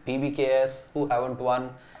 DC, PBKS, who haven't won.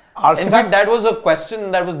 In fact, that was a question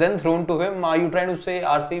that was then thrown to him. Are you trying to say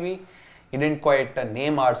RCB? He didn't quite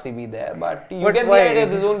name RCB there, but you get the idea.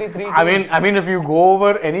 There's only 3 teams. I mean, if you go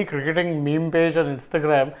over any cricketing meme page on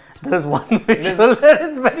Instagram, there is one visual that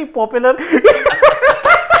is very popular,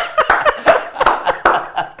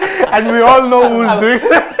 and we all know who's doing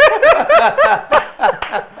it.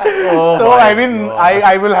 So I mean,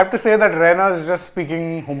 I will have to say that Raina is just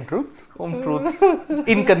speaking home truths. Home truths.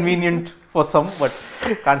 Inconvenient for some, but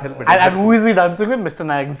can't help it. And who is he dancing with? Mr.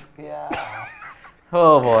 Nags. Yeah.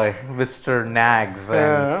 Oh boy, Mr. Nags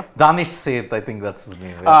and Danish Seth, I think that's his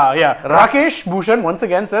name. Rakesh Bhushan once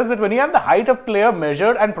again says that when you have the height of player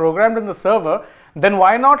measured and programmed in the server, then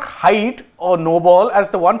why not height or no ball, as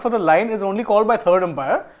the one for the line is only called by third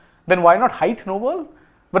umpire? Then why not height no ball?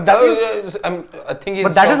 But that I think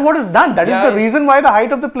he's that is what is done. That is the reason why the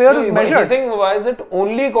height of the player is measured. He's saying, why is it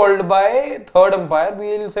only called by third umpire?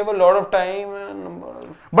 We'll save a lot of time and.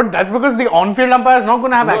 But that's because the on-field umpire is not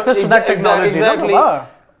going to have access to that technology. Exactly.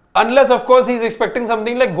 Unless, of course, he's expecting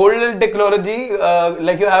something like golden technology,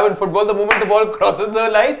 like you have in football. The moment the ball crosses the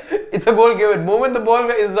line, it's a goal given. The moment the ball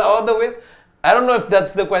is out the way, I don't know if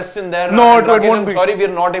that's the question there. No, it won't be. Sorry, we are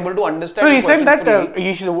not able to understand. No, he said that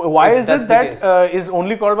why is it that is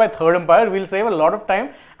only called by third umpire? We'll save a lot of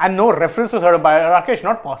time and no reference to third umpire. Rakesh,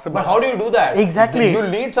 not possible. But how do you do that? Exactly. You'll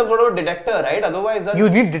need some sort of a detector, right? Otherwise, you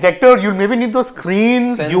need detector. You'll maybe need those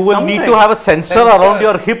screens. You will need to have a sensor around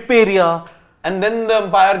your hip area. And then the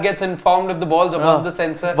umpire gets informed if the ball's above the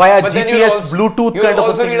sensor. Via GPS, Bluetooth kind of thing. You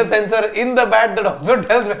also need a sensor in the bat that also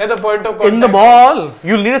tells where the point of contact is. In the ball.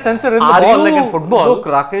 You'll need a sensor in the ball like in football. Look,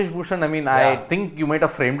 Rakesh Bhushan, I mean, I think you might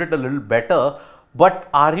have framed it a little better. But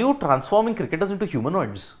are you transforming cricketers into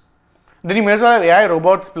humanoids? Then you may as well have AI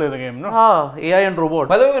robots play the game, no? AI and robots.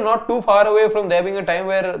 By the way, we're not too far away from there being a time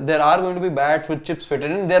where there are going to be bats with chips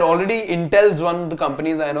fitted in. They're already, Intel's one of the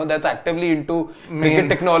companies I know that's actively into cricket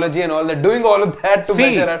technology and all that, doing all of that to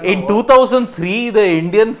measure at in 2003, the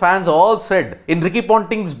Indian fans all said, in Ricky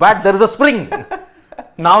Ponting's bat, there is a spring.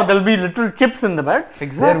 Now there'll be little chips in the bats.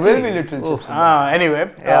 Exactly. There will be little chips.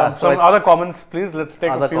 Anyway, some other comments, please. Let's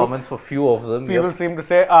take a few. Other comments for few of them. People seem to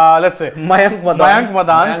say, let's say, Mayank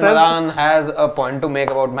Madan says, Madan has a point to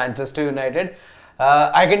make about Manchester United.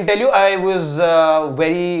 I can tell you, I was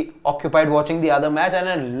very occupied watching the other match and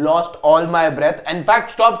I lost all my breath. In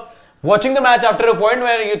fact, stopped watching the match after a point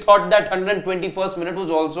where you thought that 121st minute was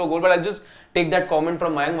also a goal. But I'll just take that comment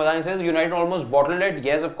from Mayank Madani. He says United almost bottled it.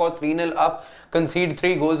 Yes, of course, 3-0 up, concede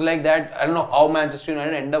 3 goals like that. I don't know how Manchester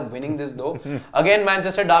United end up winning this though. Again,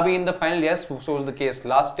 Manchester Derby in the final. Yes, so was the case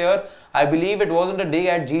last year. I believe it wasn't a dig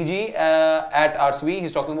at GG at RCB.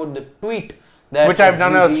 He's talking about the tweet that which I've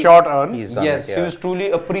done a short on. He's done Yes, it, he was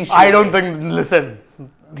truly appreciated. I don't think, listen,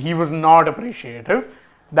 he was not appreciative.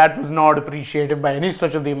 That was not appreciative by any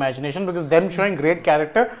stretch of the imagination, because them showing great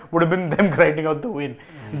character would have been them grinding out the win.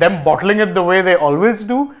 Them bottling it the way they always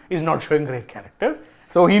do is not showing great character.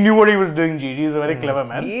 So he knew what he was doing. Gigi is a very clever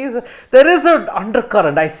man. There is an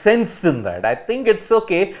undercurrent I sensed in that. I think it's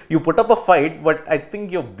okay. You put up a fight, but I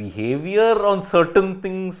think your behavior on certain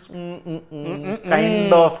things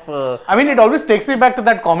kind of. I mean, it always takes me back to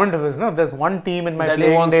that comment of his. No, there's one team in my that he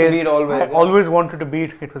playing wants to days beat always, I yeah. always wanted to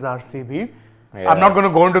beat. It was RCB. Yeah. I'm not going to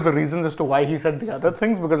go into the reasons as to why he said the other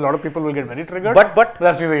things, because a lot of people will get very triggered. But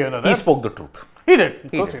that's neither here nor there. he spoke the truth. He did.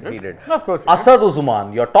 Of He course did, he did. he did. Of course he did. Asad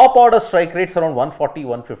Uzman, your top order strike rates around 140,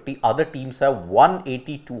 150. Other teams have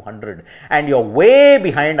 180, 200. And you're way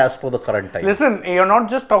behind as per the current time. Listen, you're not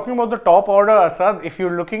just talking about the top order, Asad. If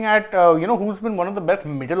you're looking at, who's been one of the best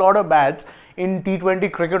middle order bats in T20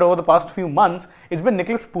 cricket over the past few months, it's been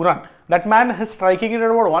Nicholas Puran. That man is striking it at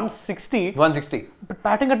about 160. 160. But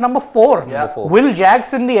batting at number 4. Yeah. Number 4. Will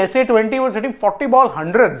Jacks in the SA20 was hitting 40 ball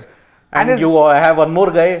hundreds. And you have one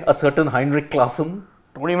more guy, a certain Heinrich Klaassen.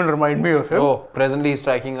 Don't even remind me of him. Oh, presently he's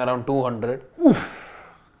striking around 200.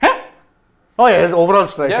 Huh? Oh yeah, his overall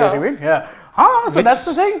strike Yeah. rate, you mean? Yeah. So that's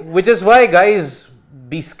the thing. Which is why, guys,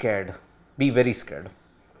 be scared. Be very scared.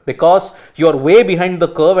 Because you're way behind the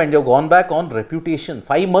curve and you've gone back on reputation.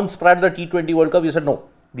 5 months prior to the T20 World Cup, you said, no,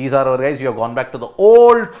 these are our guys. You have gone back to the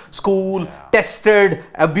old school, tested,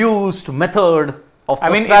 abused method of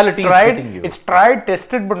personalities hitting you. It's tried,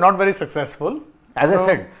 tested, but not very successful. As I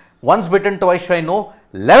said, once bitten, twice shy, no.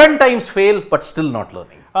 11 times fail, but still not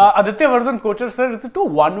learning. Aditya Vardhan Kocher said it's too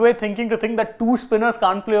one-way thinking to think that 2 spinners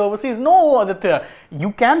can't play overseas. No, Aditya,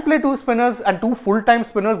 you can play 2 spinners and 2 full-time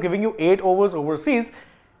spinners giving you 8 overs overseas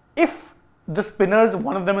if the spinners,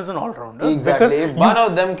 one of them is an all-rounder. Exactly. If one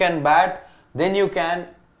of them can bat, then you can.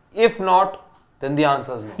 If not, then the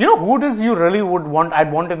answer is no. You know, who does you really would want?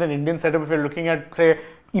 I'd want in an Indian setup if you're looking at, say,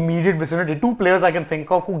 immediate vicinity. 2 players I can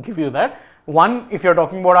think of who give you that. One, if you're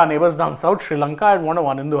talking about our neighbors down south, Sri Lanka, I'd want a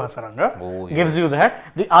Vanindu Hasaranga. Oh, yes. Gives you that.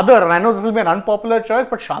 The other, and I know this will be an unpopular choice,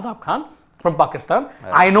 but Shadab Khan from Pakistan.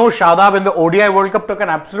 I know Shadab in the ODI World Cup took an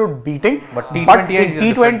absolute beating. But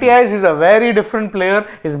T20 T20 eyes, he's a very different player.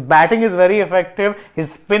 His batting is very effective.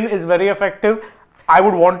 His spin is very effective. I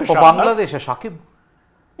would want to For Shadab. Bangladesh, Shakib.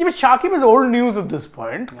 Yeah, but Shakib is old news at this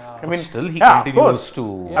point. I mean, Still, he of continues course.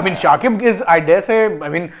 to. I mean, Shakib is, I dare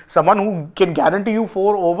say, someone who can guarantee you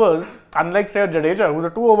 4 overs, unlike, say, Jadeja, who's a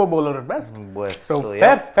 2-over bowler at best. So,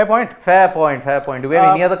 yeah. fair point. Fair point. Do we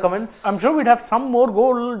have any other comments? I'm sure we'd have some more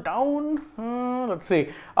go down. Let's see.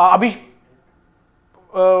 Abhish,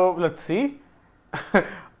 let's see.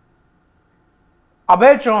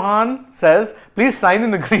 Abhay Chauhan says, please sign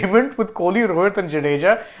an agreement with Kohli, Rohit and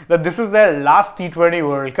Jadeja that this is their last T20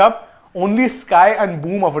 World Cup. Only Sky and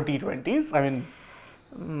Boom of a T20s. I mean,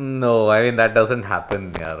 No, I mean that doesn't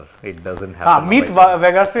happen here. It doesn't happen. Meet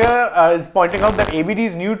Vegasia is pointing out that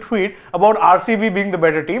ABD's new tweet about RCB being the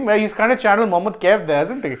better team, where he's kind of channeled Mohammad Kaif there,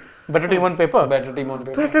 hasn't he? Better team on paper. Better team on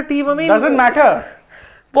paper. Better team, I mean. Doesn't matter.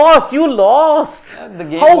 Boss, you lost. The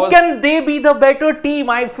game How was- can they be the better team?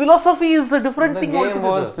 My philosophy is a different The thing game altogether.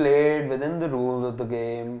 was played within the rules of the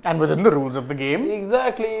game. And within the rules of the game.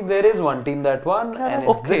 Exactly. There is one team that won, and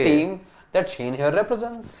it's the Okay. team that Shane here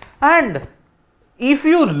represents. And if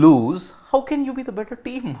you lose, how can you be the better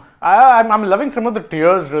team? I'm loving some of the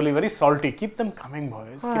tears, really. Very salty. Keep them coming,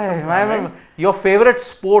 boys. Keep them coming. Your favorite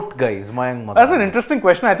sport, guys, Mayank Madani. That's an interesting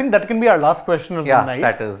question. I think that can be our last question of Yeah, the night.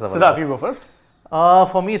 that is our Siddharth, last. you go first.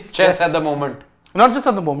 For me, it's Chess at the moment. Not just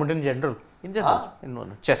at the moment, in general. In general,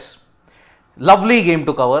 chess. Lovely game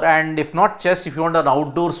to cover, and if not chess, if you want an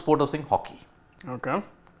outdoor sport of saying hockey. Okay.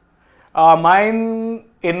 Mine,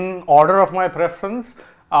 in order of my preference,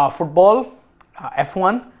 football,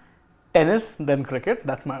 F1, tennis, then cricket.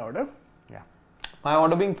 That's my order. Yeah. My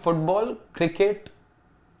order being football, cricket,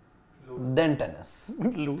 then tennis.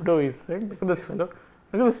 Ludo is saying, look at this fellow.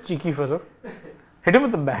 Look at this cheeky fellow. Hit him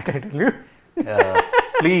with the bat, I tell you.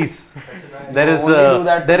 Please, there is Only do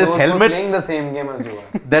that to there is those who are helmets. playing the same game as you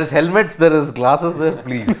are. There's helmets. There is glasses there.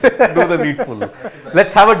 Please do the needful.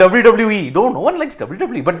 Let's have a WWE. No one likes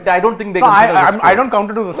WWE, but I don't think they. No, consider it a I sport. don't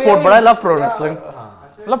count it as a sport, but I love pro wrestling.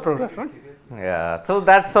 Love pro wrestling. Yeah, so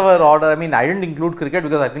that's our order. I mean, I didn't include cricket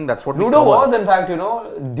because I think that's what we Ludo cover. was, in fact,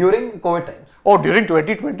 during COVID times. Oh, during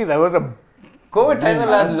 2020, there was a COVID times,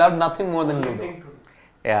 I loved nothing more than Ludo.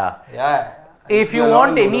 Yeah. Yeah. If you A lot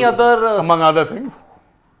want of any Ludo. other, among other things.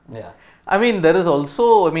 Yeah. I mean, there is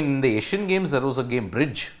also, in the Asian Games, there was a game,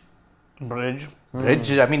 Bridge. Bridge.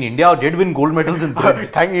 Bridge, I mean, India did win gold medals in Bridge.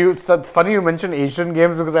 Thank you. It's funny you mentioned Asian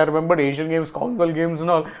Games because I remembered Asian Games, Commonwealth Games and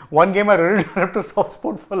all. One game I really loved to soft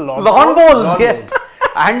sport for lawn Lawn bowls, yeah.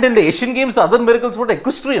 And in the Asian Games, the other miracles were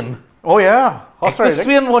equestrian. Oh yeah, horse riding.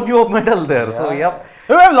 Equestrian won you a medal there. So, yep.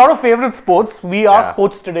 We have a lot of favorite sports. We are Yeah.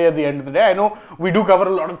 sports today at the end of the day. I know we do cover a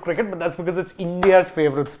lot of cricket, but that's because it's India's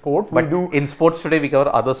favorite sport. But in sports today, we cover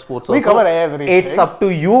other sports also. We cover everything. It's up to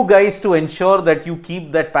you guys to ensure that you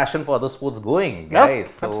keep that passion for other sports going, guys.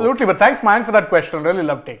 Yes, So, absolutely. But thanks, Mayank, for that question. Really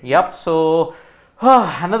loved taking. Yep. So,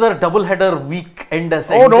 another double-header weekend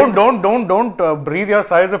has Oh, ended. don't breathe your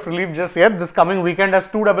sighs of relief just yet. This coming weekend has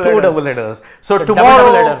two double Two headers. double headers. So double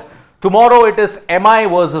tomorrow, header. tomorrow it is MI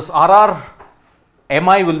versus RR.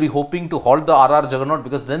 MI will be hoping to halt the RR juggernaut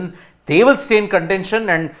because then they will stay in contention,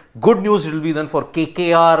 and good news it will be then for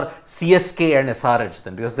KKR, CSK and SRH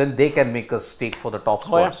then, because then they can make a stake for the top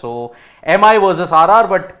spot. yeah. So MI versus RR,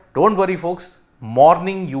 but don't worry folks,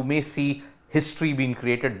 morning you may see history being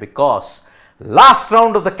created because last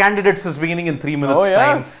round of the candidates is beginning in 3 minutes yes.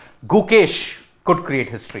 time. Gukesh could create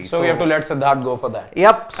history. So we have to let Siddharth go for that.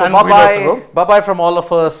 Yep. So And we bye-bye. also go. Bye-bye from all of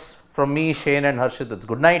us. From me, Shane and Harshit, it's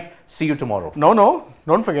good night. See you tomorrow. No,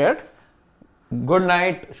 don't forget. Good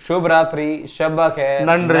night, Shubh Ratri, Shabba Khair,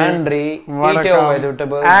 Nandri, eat your Vanakkam.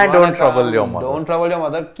 vegetables, And don't Vanakkam, trouble your mother. Don't trouble your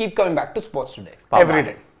mother. Keep coming back to sports today. Bye-bye. Every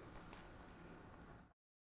day.